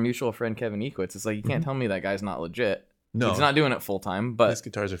 our mutual friend Kevin Equitz, it's like, you can't tell me that guy's not legit. No, he's not doing it full time, but his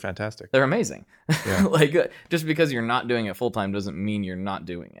guitars are fantastic. They're amazing. Yeah. Like, just because you're not doing it full time doesn't mean you're not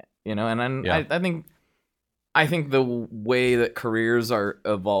doing it, you know. And I think the way that careers are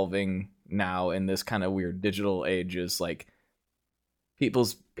evolving now in this kind of weird digital age is like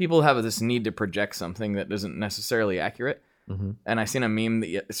people have this need to project something that isn't necessarily accurate. And I seen a meme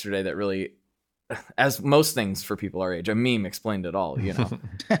yesterday that really, as most things for people our age, a meme explained it all, you know.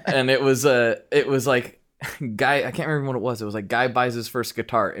 And it was like, guy, I can't remember what it was. It was like, guy buys his first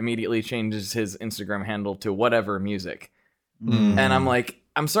guitar, immediately changes his Instagram handle to whatever music. And I'm like,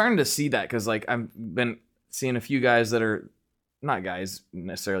 I'm starting to see that, because like I've been seeing a few guys that are not guys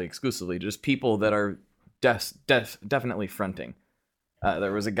necessarily exclusively, just people that are definitely fronting.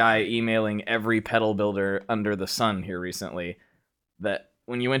 There was a guy emailing every pedal builder under the sun here recently that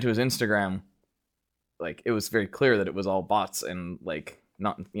when you went to his Instagram, like, it was very clear that it was all bots and, like,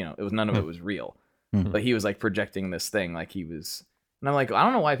 not, it was none of it was real. But he was, like, projecting this thing like he was. And I'm like, I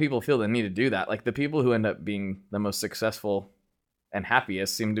don't know why people feel the need to do that. Like, the people who end up being the most successful and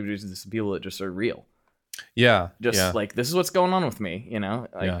happiest seem to be just the people that just are real. Yeah. Just like, this is what's going on with me,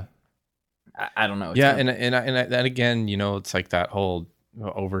 Like, I don't know. And again, it's like that whole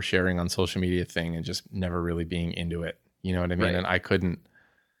oversharing on social media thing and just never really being into it. You know what I mean? Right. And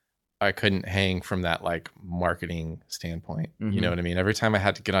I couldn't hang from that, like, marketing standpoint. You know what I mean? Every time I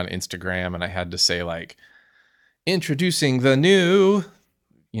had to get on Instagram and I had to say, like, introducing the new,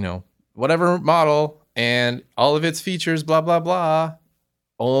 whatever model and all of its features, blah, blah, blah,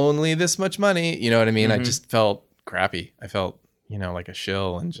 only this much money. You know what I mean? I just felt crappy. I felt, like a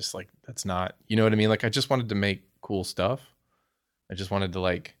shill, and just like, that's not, you know what I mean? Like, I just wanted to make cool stuff. I just wanted to,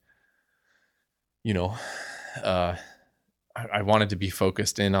 like, I wanted to be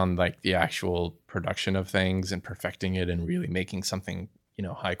focused in on, like, the actual production of things and perfecting it and really making something,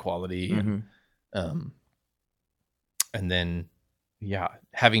 high quality. And then,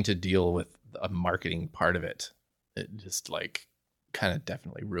 having to deal with a marketing part of it, it just, like, kind of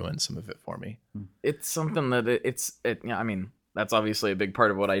definitely ruined some of it for me. It's something that I mean, that's obviously a big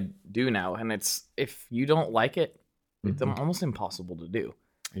part of what I do now. And if you don't like it, it's almost impossible to do.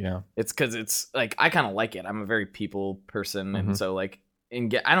 Yeah. It's because it's like, I kind of like it. I'm a very people person. And so, like,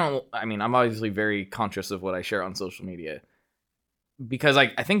 I'm obviously very conscious of what I share on social media because I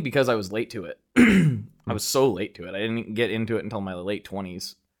think because I was late to it. I was so late to it. I didn't get into it until my late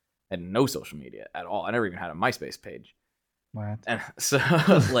 20s. I had no social media at all. I never even had a MySpace page. What? And so,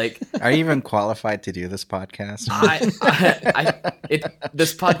 like, are you even qualified to do this podcast?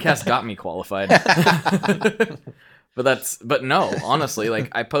 This podcast got me qualified. But no, honestly, like,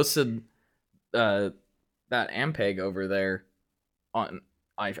 I posted that Ampeg over there on,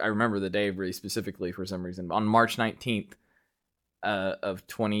 I remember the day really specifically for some reason, on March 19th of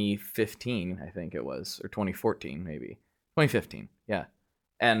 2015, I think it was, or 2014 maybe. 2015, yeah.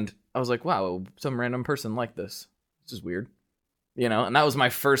 And I was like, wow, some random person liked this. This is weird. And that was my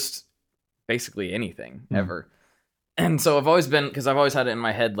first, basically, anything ever. And so I've always had it in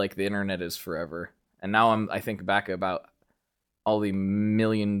my head, like, the internet is forever. And now I think back about all the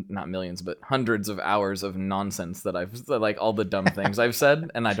not millions, but hundreds of hours of nonsense that like, all the dumb things I've said,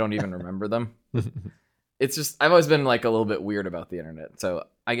 and I don't even remember them. It's just, I've always been, like, a little bit weird about the internet. So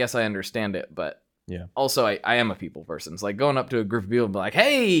I guess I understand it, but yeah. Also I am a people person. So, like, going up to a group of people and be like,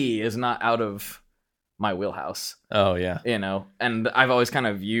 hey, is not out of my wheelhouse. Oh yeah. And I've always kind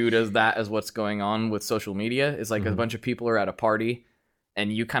of viewed as what's going on with social media is like a bunch of people are at a party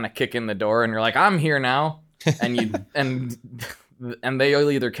and you kind of kick in the door and you're like, I'm here now. And you, and they'll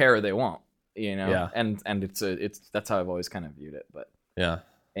either care or they won't, Yeah. And it's that's how I've always kind of viewed it. But yeah.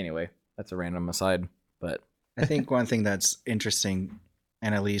 Anyway, that's a random aside, but I think one thing that's interesting,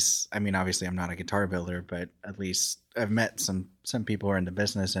 and at least, I mean, obviously I'm not a guitar builder, but at least I've met some people who are in the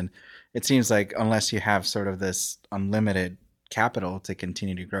business, and it seems like unless you have sort of this unlimited capital to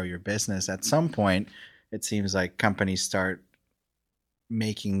continue to grow your business, at some point, it seems like companies start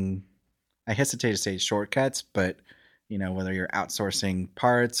making, I hesitate to say shortcuts, but, whether you're outsourcing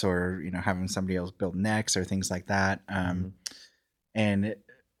parts or, having somebody else build necks or things like that. And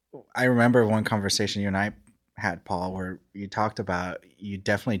I remember one conversation you and I had, Paul, where you talked about you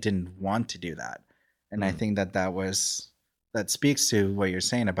definitely didn't want to do that. And I think that speaks to what you're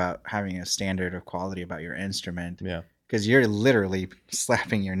saying about having a standard of quality about your instrument. Yeah. Because you're literally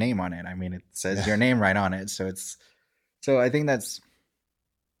slapping your name on it. I mean, it says your name right on it. So I think that's,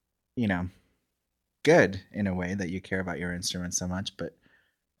 good in a way that you care about your instrument so much. But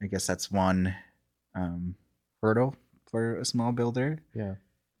I guess that's one hurdle for a small builder. Yeah.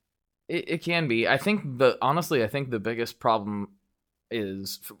 It can be. Honestly, I think the biggest problem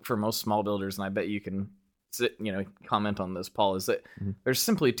is for most small builders, and I bet you can comment on this, Paul, is that there's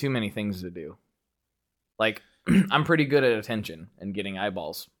simply too many things to do. Like, I'm pretty good at attention and getting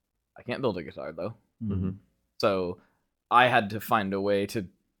eyeballs. I can't build a guitar though. So I had to find a way to,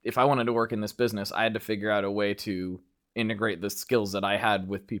 if I wanted to work in this business, I had to figure out a way to integrate the skills that I had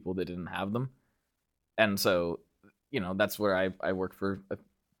with people that didn't have them. And so, that's where I work for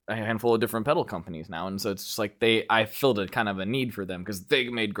a handful of different pedal companies now. And so it's just like I filled a kind of a need for them because they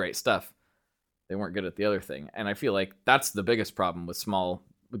made great stuff. They weren't good at the other thing. And I feel like that's the biggest problem with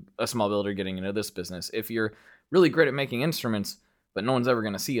a small builder getting into this business. If you're really great at making instruments, but no one's ever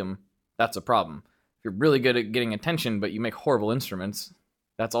going to see them, that's a problem. If you're really good at getting attention, but you make horrible instruments,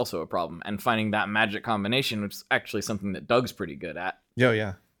 that's also a problem. And finding that magic combination, which is actually something that Doug's pretty good at.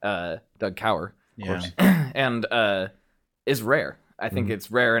 Yeah. Doug Cower, of course. And is rare. I think it's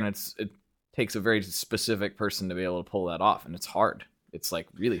rare, and it takes a very specific person to be able to pull that off, and it's hard. It's like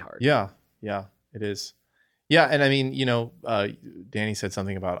really hard. Yeah, it is. Yeah, and I mean, Danny said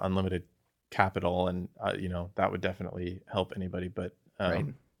something about unlimited capital, and that would definitely help anybody. But Right.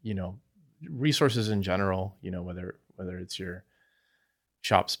 Resources in general, whether it's your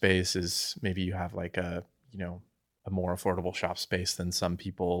shop space is maybe you have like a more affordable shop space than some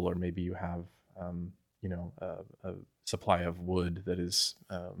people, or maybe you have a supply of wood that is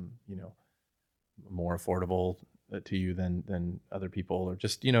more affordable to you than other people, or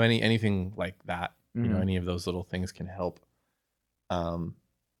just anything like that. Any of those little things can help.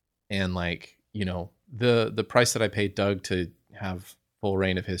 And like the price that I paid Doug to have full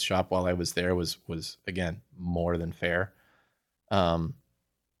reign of his shop while I was there was again more than fair. But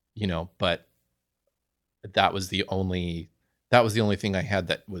that was the only thing I had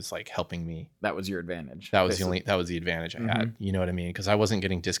that was like helping me. That was your advantage. That was the advantage I had. You know what I mean? Because I wasn't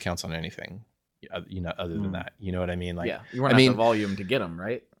getting discounts on anything, other than that. You know what I mean? Like, you weren't at the volume to get them,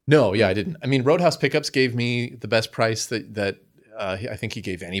 right? No, I didn't. I mean, Roadhouse Pickups gave me the best price that I think he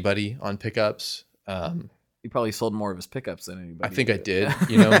gave anybody on pickups. He probably sold more of his pickups than anybody. I think I did.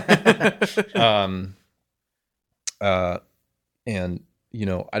 And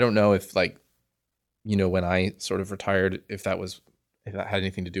I don't know if when I sort of retired, if that had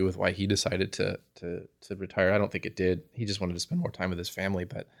anything to do with why he decided to retire. I don't think it did. He just wanted to spend more time with his family.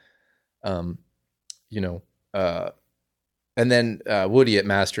 But, and then Woody at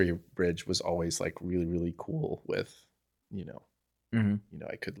Mastery Bridge was always like really, really cool with,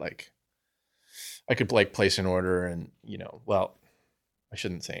 I could place an order and, well, I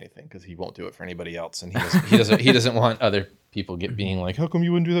shouldn't say anything because he won't do it for anybody else. And he doesn't want other people being like, how come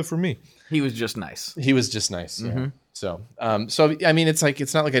you wouldn't do that for me? He was just nice. Yeah. So, I mean, it's like,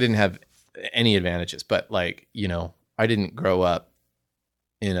 it's not like I didn't have any advantages, but like, I didn't grow up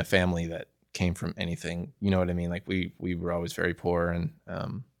in a family that came from anything, you know what I mean? Like we were always very poor, and,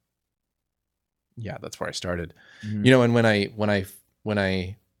 that's where I started, and when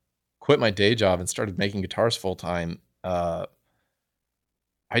I quit my day job and started making guitars full time, that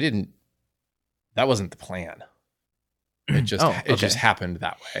wasn't the plan. It just just happened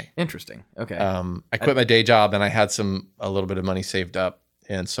that way. Interesting. Okay. I quit my day job and I had a little bit of money saved up,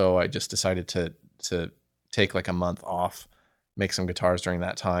 and so I just decided to take like a month off, make some guitars during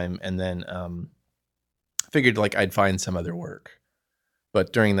that time, and then figured like I'd find some other work.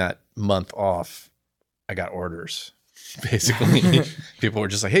 But during that month off, I got orders. Basically, people were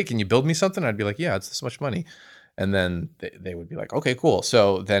just like, "Hey, can you build me something?" I'd be like, "Yeah, it's this much money," and then they would be like, "Okay, cool."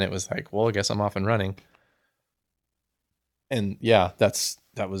 So then it was like, "Well, I guess I'm off and running." And that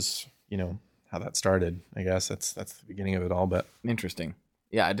was how that started. I guess that's the beginning of it all. But interesting.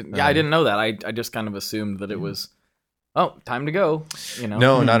 Yeah, I didn't know that. I just kind of assumed that it was, time to go.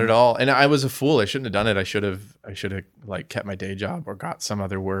 No, not at all. And I was a fool. I shouldn't have done it. I should have like kept my day job or got some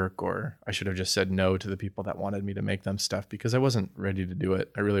other work, or I should have just said no to the people that wanted me to make them stuff, because I wasn't ready to do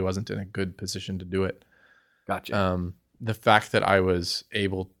it. I really wasn't in a good position to do it. Gotcha. The fact that I was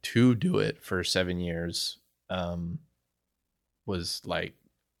able to do it for 7 years, was like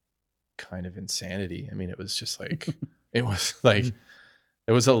kind of insanity. I mean, it was just like, it was like,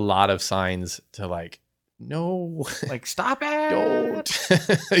 there was a lot of signs to like, no, like, stop it. Don't.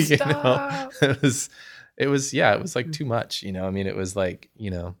 Stop. It was like too much, I mean, it was like,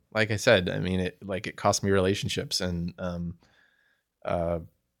 like I said, I mean, it cost me relationships and,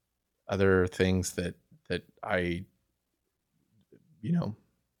 other things that I,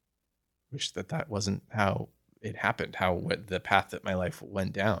 wish that wasn't how it happened, the path that my life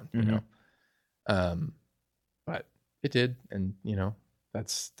went down, but it did. And,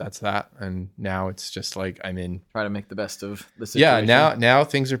 that's that. And now it's just like, try to make the best of the situation. Yeah. Now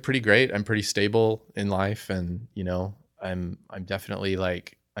things are pretty great. I'm pretty stable in life, and, I'm definitely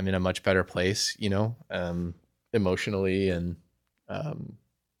like, I'm in a much better place, emotionally and,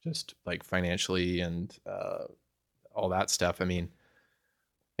 just like financially and, all that stuff. I mean,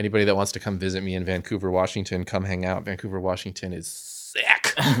 anybody that wants to come visit me in Vancouver, Washington, come hang out. Vancouver, Washington is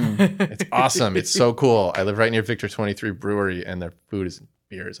sick. It's awesome. It's so cool. I live right near Victor 23 Brewery, and their food and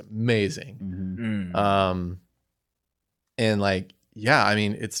beer is amazing. And like, I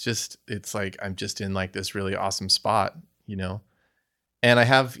mean, it's like, I'm just in like this really awesome spot, and I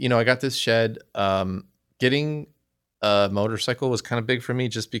have, I got this shed. Getting a motorcycle was kind of big for me,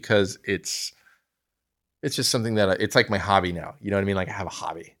 just because it's just something that it's like my hobby now. You know what I mean? Like, I have a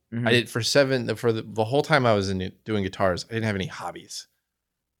hobby. I did for the whole time I was doing guitars, I didn't have any hobbies.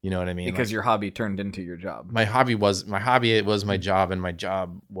 You know what I mean? Because like, your hobby turned into your job. My hobby was my hobby. It was my job, and my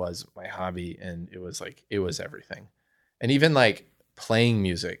job was my hobby, and it was like it was everything. And even like playing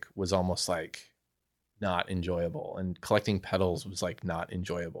music was almost like not enjoyable, and collecting pedals was like not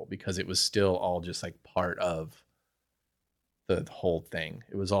enjoyable because it was still all just like part of the whole thing.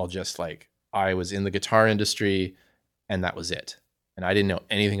 It was all just like I was in the guitar industry, and that was it. And I didn't know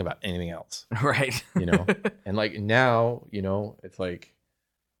anything about anything else. Right. You know, and like now, you know, it's like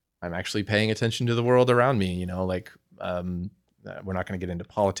I'm actually paying attention to the world around me, you know, like we're not going to get into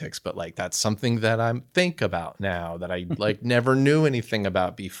politics, but like that's something that I think about now that I like never knew anything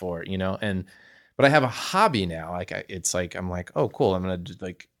about before, you know. And but I have a hobby now. Like it's like I'm like, oh cool, I'm going to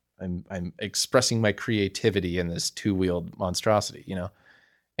like I'm expressing my creativity in this two-wheeled monstrosity, you know.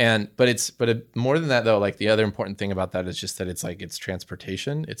 And but more than that though, like the other important thing about that is just that it's like it's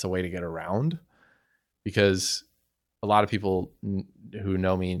transportation. It's a way to get around, because a lot of people who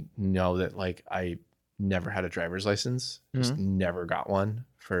know me know that like I never had a driver's license, just never got one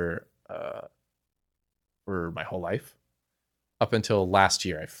for my whole life up until last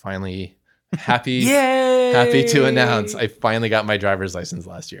year. I finally happy to announce I finally got my driver's license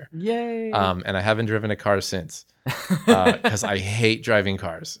last year. Yay! And I haven't driven a car since because I hate driving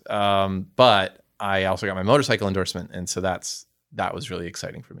cars. But I also got my motorcycle endorsement, and so that was really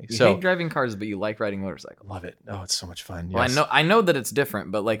exciting for me. You hate driving cars, but you like riding motorcycles. Love it. Oh, it's so much fun. Well, Yes. I know that it's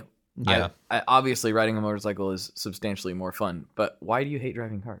different, but like, Yeah. I obviously riding a motorcycle is substantially more fun. But why do you hate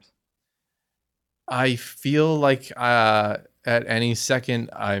driving cars? I feel like at any second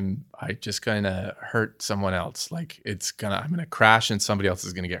I'm just gonna hurt someone else. Like I'm gonna crash and somebody else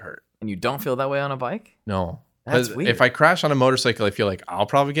is gonna get hurt. And you don't feel that way on a bike? No. That's 'Cause weird. If I crash on a motorcycle, I feel like I'll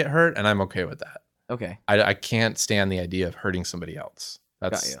probably get hurt, and I'm okay with that. Okay. I can't stand the idea of hurting somebody else.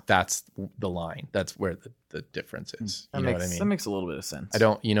 Got you. That's the line. That's where the difference is. That You know makes what I mean? that makes a little bit of sense.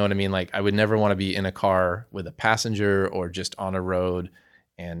 You know what I mean? Like I would never want to be in a car with a passenger or just on a road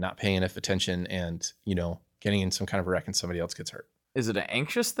and not paying enough attention and, you know, getting in some kind of a wreck and somebody else gets hurt. Is it an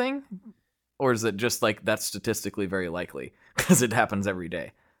anxious thing? Or is it just like that's statistically very likely because it happens every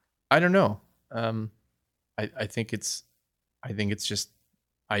day? I don't know. I think it's just,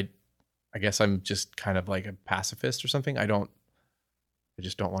 I guess I'm just kind of like a pacifist or something. I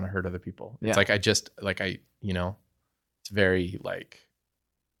just don't want to hurt other people. It's like, you know, it's very like,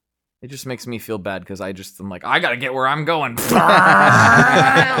 It just makes me feel bad because I'm like, I gotta get where I'm going. well,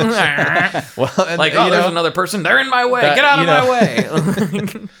 and, like, you there's know, another person. They're in my way. that, Get out of you know, my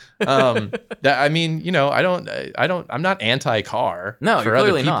way. I mean, you know, I'm not anti-car No, for you're other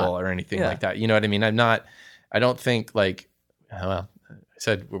clearly people not. or anything Yeah. like that. You know what I mean? I don't think like, well, I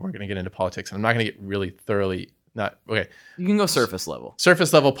said we weren't going to get into politics, and I'm not going to get really thoroughly okay. You can go surface level.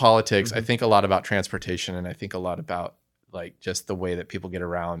 Surface level politics. Mhm. I think a lot about transportation, and I think a lot about like just the way that people get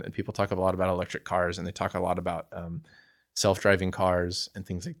around. And people talk a lot about electric cars, and they talk a lot about self-driving cars and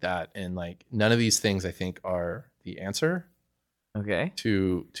things like that. And like none of these things I think are the answer Okay.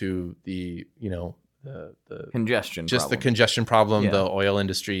 to the, you know, the Congestion. just problem. the congestion problem, Yeah. the oil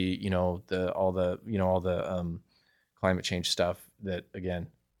industry, you know, all the climate change stuff that, again,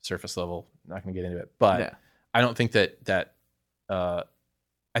 surface level, not going to get into it, but Yeah. I don't think that I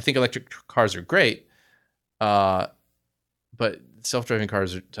think electric cars are great, but self-driving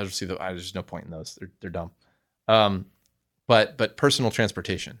cars there's no point in those. They're dumb. But personal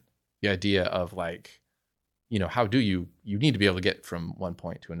transportation, the idea of like, you know, how do you need to be able to get from one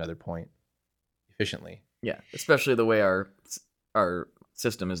point to another point efficiently. Yeah, especially the way our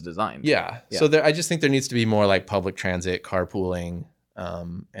system is designed. Yeah. Yeah. So I just think there needs to be more like public transit, carpooling,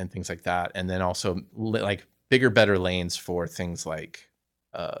 and things like that. And then also like bigger, better lanes for things like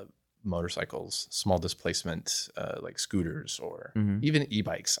motorcycles, small displacement, like scooters, or even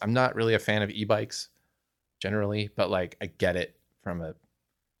e-bikes. I'm not really a fan of e-bikes generally, but like I get it from a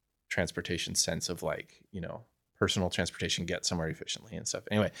transportation sense of like, you know, personal transportation, get somewhere efficiently and stuff.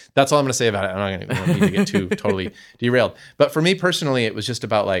 Anyway, that's all I'm going to say about it. I'm not going to need to get too totally derailed. But for me personally, it was just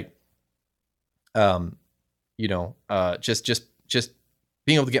about like, you know, just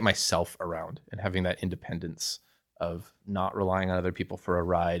being able to get myself around and having that independence of not relying on other people for a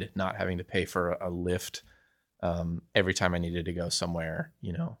ride, not having to pay for a lift every time I needed to go somewhere.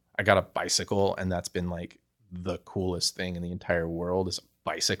 You know, I got a bicycle, and that's been like the coolest thing in the entire world is a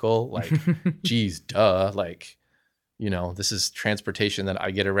bicycle. Like, geez, duh. Like, you know, this is transportation that I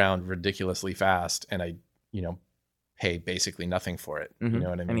get around ridiculously fast, and I, you know, pay basically nothing for it. You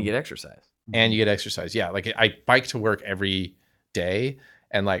know what I mean? And you get exercise. And you get exercise. Yeah. Like I bike to work every day,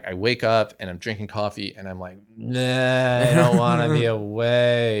 and like I wake up and I'm drinking coffee and I'm like, nah, I don't want to be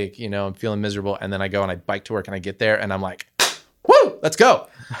awake. You know, I'm feeling miserable. And then I go and I bike to work and I get there and I'm like, woo, let's go.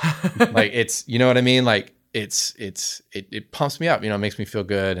 Like it's, you know what I mean? Like it pumps me up, you know, it makes me feel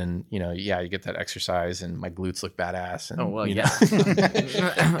good. And, you know, you get that exercise and my glutes look badass. And, oh, well, yeah.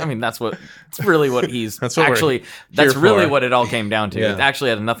 I mean, that's really what he's that's what actually, that's really what it all came down to. Yeah. It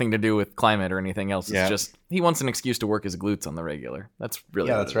actually had nothing to do with climate or anything else. It's Yeah. just, he wants an excuse to work his glutes on the regular. That's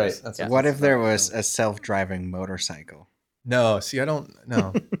really what that's it right. is. That's Yeah. What if there was a self-driving motorcycle? No, see, I don't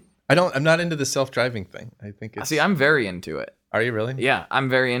know. I'm not into the self-driving thing. I think it's. See, I'm very into it. Are you really? Yeah, I'm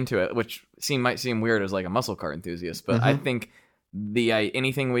very into it, which might seem weird as like a muscle car enthusiast, but I think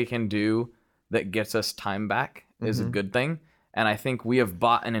anything we can do that gets us time back is a good thing. And I think we have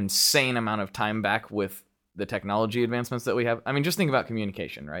bought an insane amount of time back with the technology advancements that we have. I mean, just think about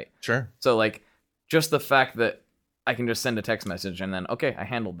communication, right? Sure. So like just the fact that I can just send a text message and then, okay, I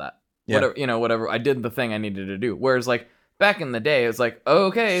handled that. Yeah. Whatever. I did the thing I needed to do. Whereas like back in the day, it was like, oh,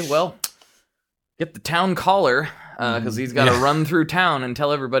 okay, well, get the town caller because he's got to run through town and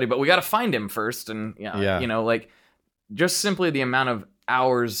tell everybody, but we got to find him first. And you know, like just simply the amount of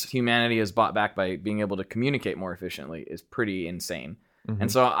hours humanity has bought back by being able to communicate more efficiently is pretty insane.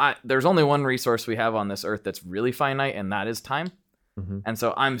 And so there's only one resource we have on this earth that's really finite, and that is time. And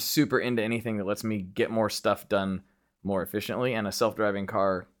so I'm super into anything that lets me get more stuff done more efficiently, and a self-driving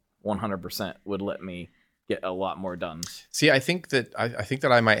car 100% would let me get a lot more done. See, I think that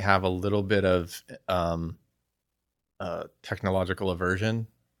I might have a little bit of technological aversion.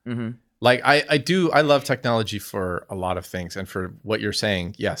 Like I love technology for a lot of things, and for what you're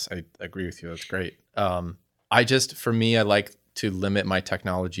saying, yes, I agree with you. That's great. For me, I like to limit my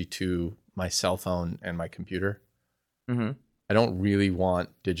technology to my cell phone and my computer. I don't really want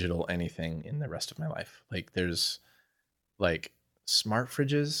digital anything in the rest of my life. Like there's like smart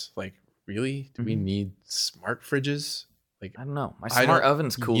fridges. Like really, do we need smart fridges? Like I don't know. My smart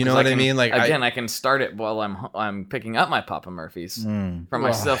oven's cool. You know what I mean? Like again, I can start it while I'm picking up my Papa Murphy's from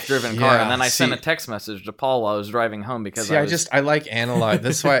my self-driven car, and then I send a text message to Paul while I was driving home because I like analog.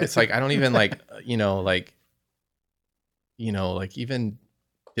 That's why it's like I don't even like like even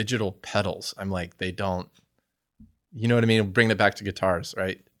digital pedals. I'm like they don't. You know what I mean? Bring it back to guitars,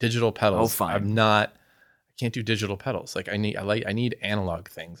 right? Digital pedals. Oh, fine. I can't do digital pedals. Like I need analog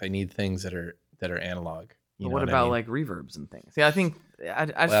things. I need things that are analog. What about like reverbs and things? See, I think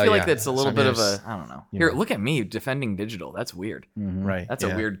I feel like that's a little bit of a I don't know. Here, look at me defending digital. That's weird. Right. That's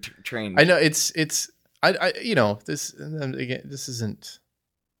a weird train. I know it's I this again. This isn't.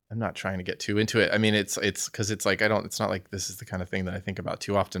 I'm not trying to get too into it. I mean, it's because it's like it's not like this is the kind of thing that I think about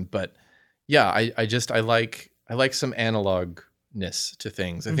too often. But yeah, I like some analogness to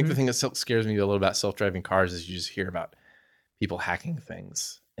things. I think the thing that scares me a little about self-driving cars is you just hear about people hacking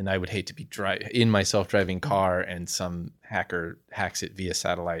things. And I would hate to be in my self-driving car and some hacker hacks it via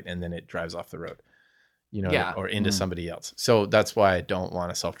satellite and then it drives off the road, or into somebody else. So that's why I don't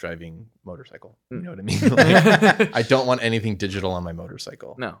want a self-driving motorcycle. You know what I mean? Like, I don't want anything digital on my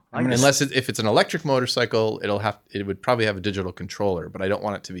motorcycle. No, unless if it's an electric motorcycle, it would probably have a digital controller, but I don't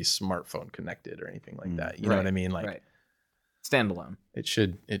want it to be smartphone connected or anything like that. You know what I mean? Like standalone. It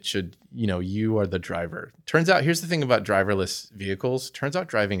should, you are the driver. Turns out, here's the thing about driverless vehicles. Turns out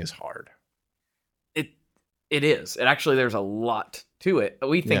driving is hard. It is. It actually, there's a lot to it.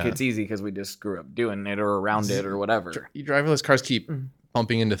 We think it's easy because we just grew up doing it or around it or whatever. Driverless cars keep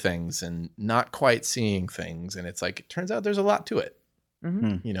bumping into things and not quite seeing things. And it's like, it turns out there's a lot to it.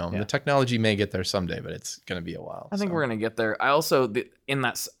 The technology may get there someday, but it's going to be a while. I think we're going to get there. I also,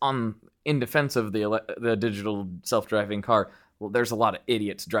 in defense of the digital self-driving car, well, there's a lot of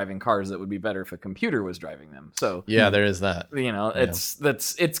idiots driving cars that would be better if a computer was driving them. So yeah, there is that.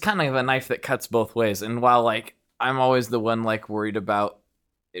 It's kind of a knife that cuts both ways. And while like I'm always the one like worried about,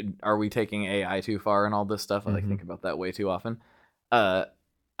 are we taking AI too far and all this stuff? I think about that way too often. I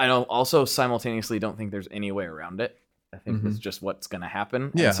don't also simultaneously don't think there's any way around it. I think it's just what's going to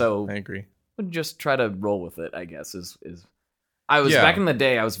happen. Yeah, and so I agree. Would just try to roll with it, I guess. I was back in the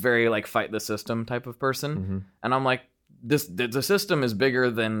day. I was very like fight the system type of person, and I'm like, the system is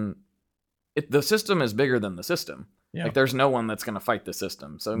bigger than the system is bigger than the system. Yeah. Like there's no one that's going to fight the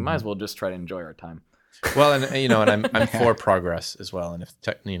system, so we might as well just try to enjoy our time. Well, and I'm for progress as well, and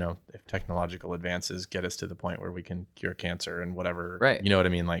if technological advances get us to the point where we can cure cancer and whatever, right? You know what I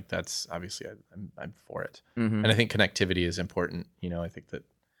mean? Like that's obviously I'm for it, and I think connectivity is important. I think that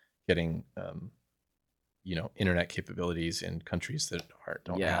getting internet capabilities in countries that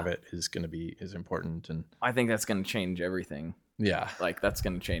don't have it is important, and I think that's going to change everything. Yeah, like that's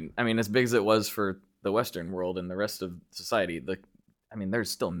going to change. I mean, as big as it was for the Western world and the rest of society,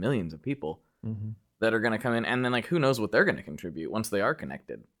 there's still millions of people that are going to come in, and then like who knows what they're going to contribute once they are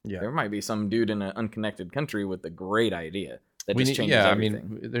connected. Yeah, there might be some dude in an unconnected country with a great idea that just changes everything.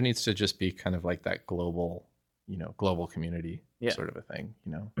 I mean, there needs to just be kind of like that global community sort of a thing,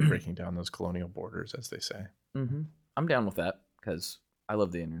 breaking down those colonial borders, as they say. Mm-hmm. I'm down with that because I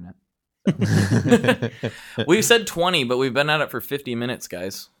love the internet. We said 20, but we've been at it for 50 minutes,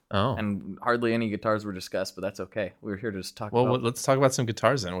 guys. Oh, and hardly any guitars were discussed, but that's okay. We were here to just talk. Well, let's talk about some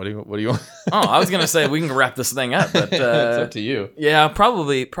guitars then. What do you want? Oh, I was gonna say we can wrap this thing up, but it's up to you. Yeah,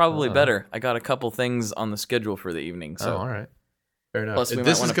 probably better. I got a couple things on the schedule for the evening. So all right, fair enough. Plus,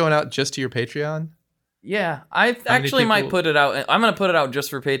 this is going out just to your Patreon. Yeah, I actually might put it out. I'm gonna put it out just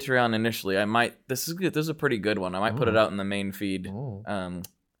for Patreon initially. I might. This is a pretty good one. I might put it out in the main feed.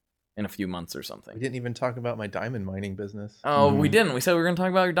 In a few months or something. We didn't even talk about my diamond mining business. Oh, we didn't. We said we were going to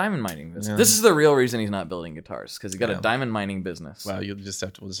talk about your diamond mining business. Yeah. This is the real reason he's not building guitars, because he got a diamond mining business. Well, we'll just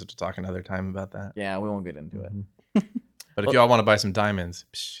have to talk another time about that. Yeah, we won't get into it. But if y'all want to buy some diamonds,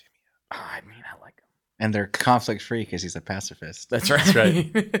 I mean, I like them. And they're conflict free because he's a pacifist. That's right. That's right.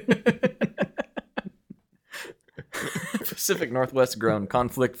 Pacific Northwest grown,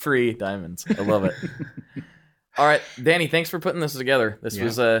 conflict free diamonds. I love it. All right, Danny, thanks for putting this together. This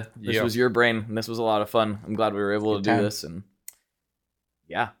was your brain, and this was a lot of fun. I'm glad we were able to do this, and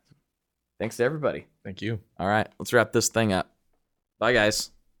thanks to everybody. Thank you. All right, let's wrap this thing up. Bye, guys.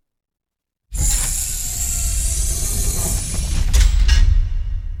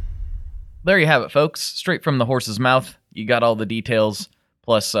 There you have it, folks. Straight from the horse's mouth. You got all the details,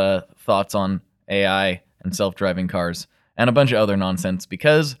 plus thoughts on AI and self-driving cars, and a bunch of other nonsense,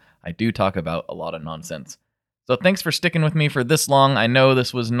 because I do talk about a lot of nonsense. So thanks for sticking with me for this long. I know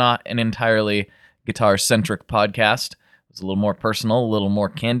this was not an entirely guitar-centric podcast. It was a little more personal, a little more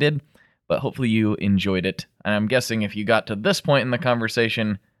candid, but hopefully you enjoyed it. And I'm guessing if you got to this point in the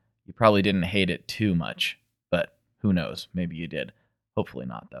conversation, you probably didn't hate it too much. But who knows? Maybe you did. Hopefully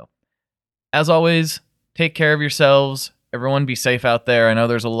not, though. As always, take care of yourselves. Everyone be safe out there. I know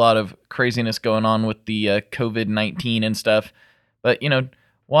there's a lot of craziness going on with the COVID-19 and stuff, but,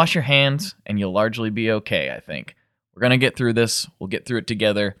 wash your hands, and you'll largely be okay, I think. We're going to get through this. We'll get through it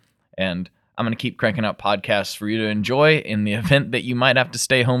together, and I'm going to keep cranking out podcasts for you to enjoy in the event that you might have to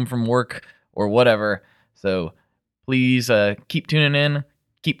stay home from work or whatever. So please keep tuning in,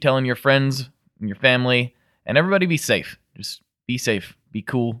 keep telling your friends and your family, and everybody be safe. Just be safe. Be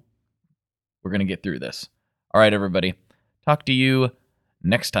cool. We're going to get through this. All right, everybody. Talk to you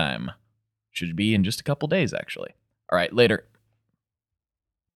next time. Should be in just a couple days, actually. All right, later.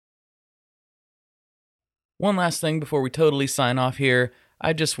 One last thing before we totally sign off here,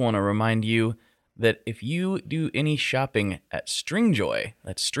 I just want to remind you that if you do any shopping at Stringjoy,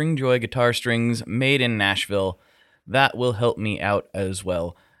 that's Stringjoy guitar strings made in Nashville, that will help me out as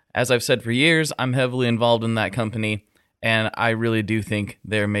well. As I've said for years, I'm heavily involved in that company, and I really do think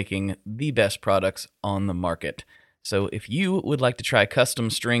they're making the best products on the market. So if you would like to try custom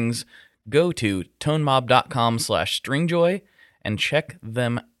strings, go to tonemob.com/stringjoy and check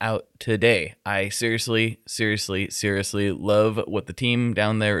them out today. I seriously love what the team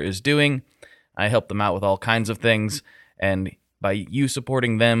down there is doing. I help them out with all kinds of things, and by you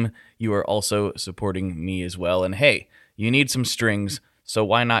supporting them, you are also supporting me as well. And hey, you need some strings, so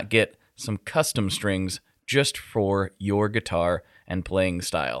why not get some custom strings just for your guitar and playing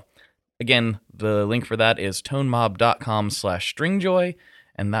style? Again, the link for that is tonemob.com/stringjoy,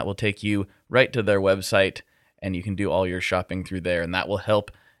 and that will take you right to their website, and you can do all your shopping through there, and that will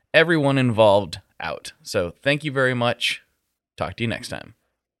help everyone involved out. So thank you very much. Talk to you next time.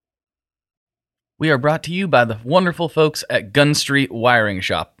 We are brought to you by the wonderful folks at Gun Street Wiring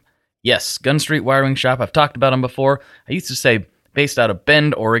Shop. Yes, Gun Street Wiring Shop. I've talked about them before. I used to say based out of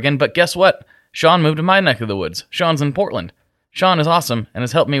Bend, Oregon, but guess what? Sean moved to my neck of the woods. Sean's in Portland. Sean is awesome and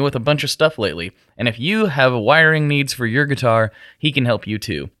has helped me with a bunch of stuff lately. And if you have wiring needs for your guitar, he can help you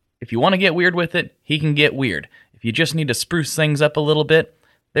too. If you want to get weird with it, he can get weird. If you just need to spruce things up a little bit,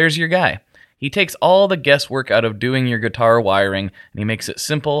 there's your guy. He takes all the guesswork out of doing your guitar wiring, and he makes it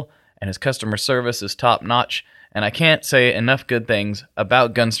simple, and his customer service is top-notch, and I can't say enough good things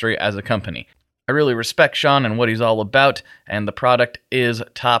about Gun Street as a company. I really respect Sean and what he's all about, and the product is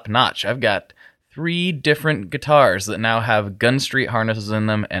top-notch. I've got 3 different guitars that now have Gun Street harnesses in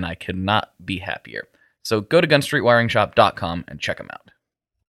them, and I could not be happier. So go to gunstreetwiringshop.com and check them out.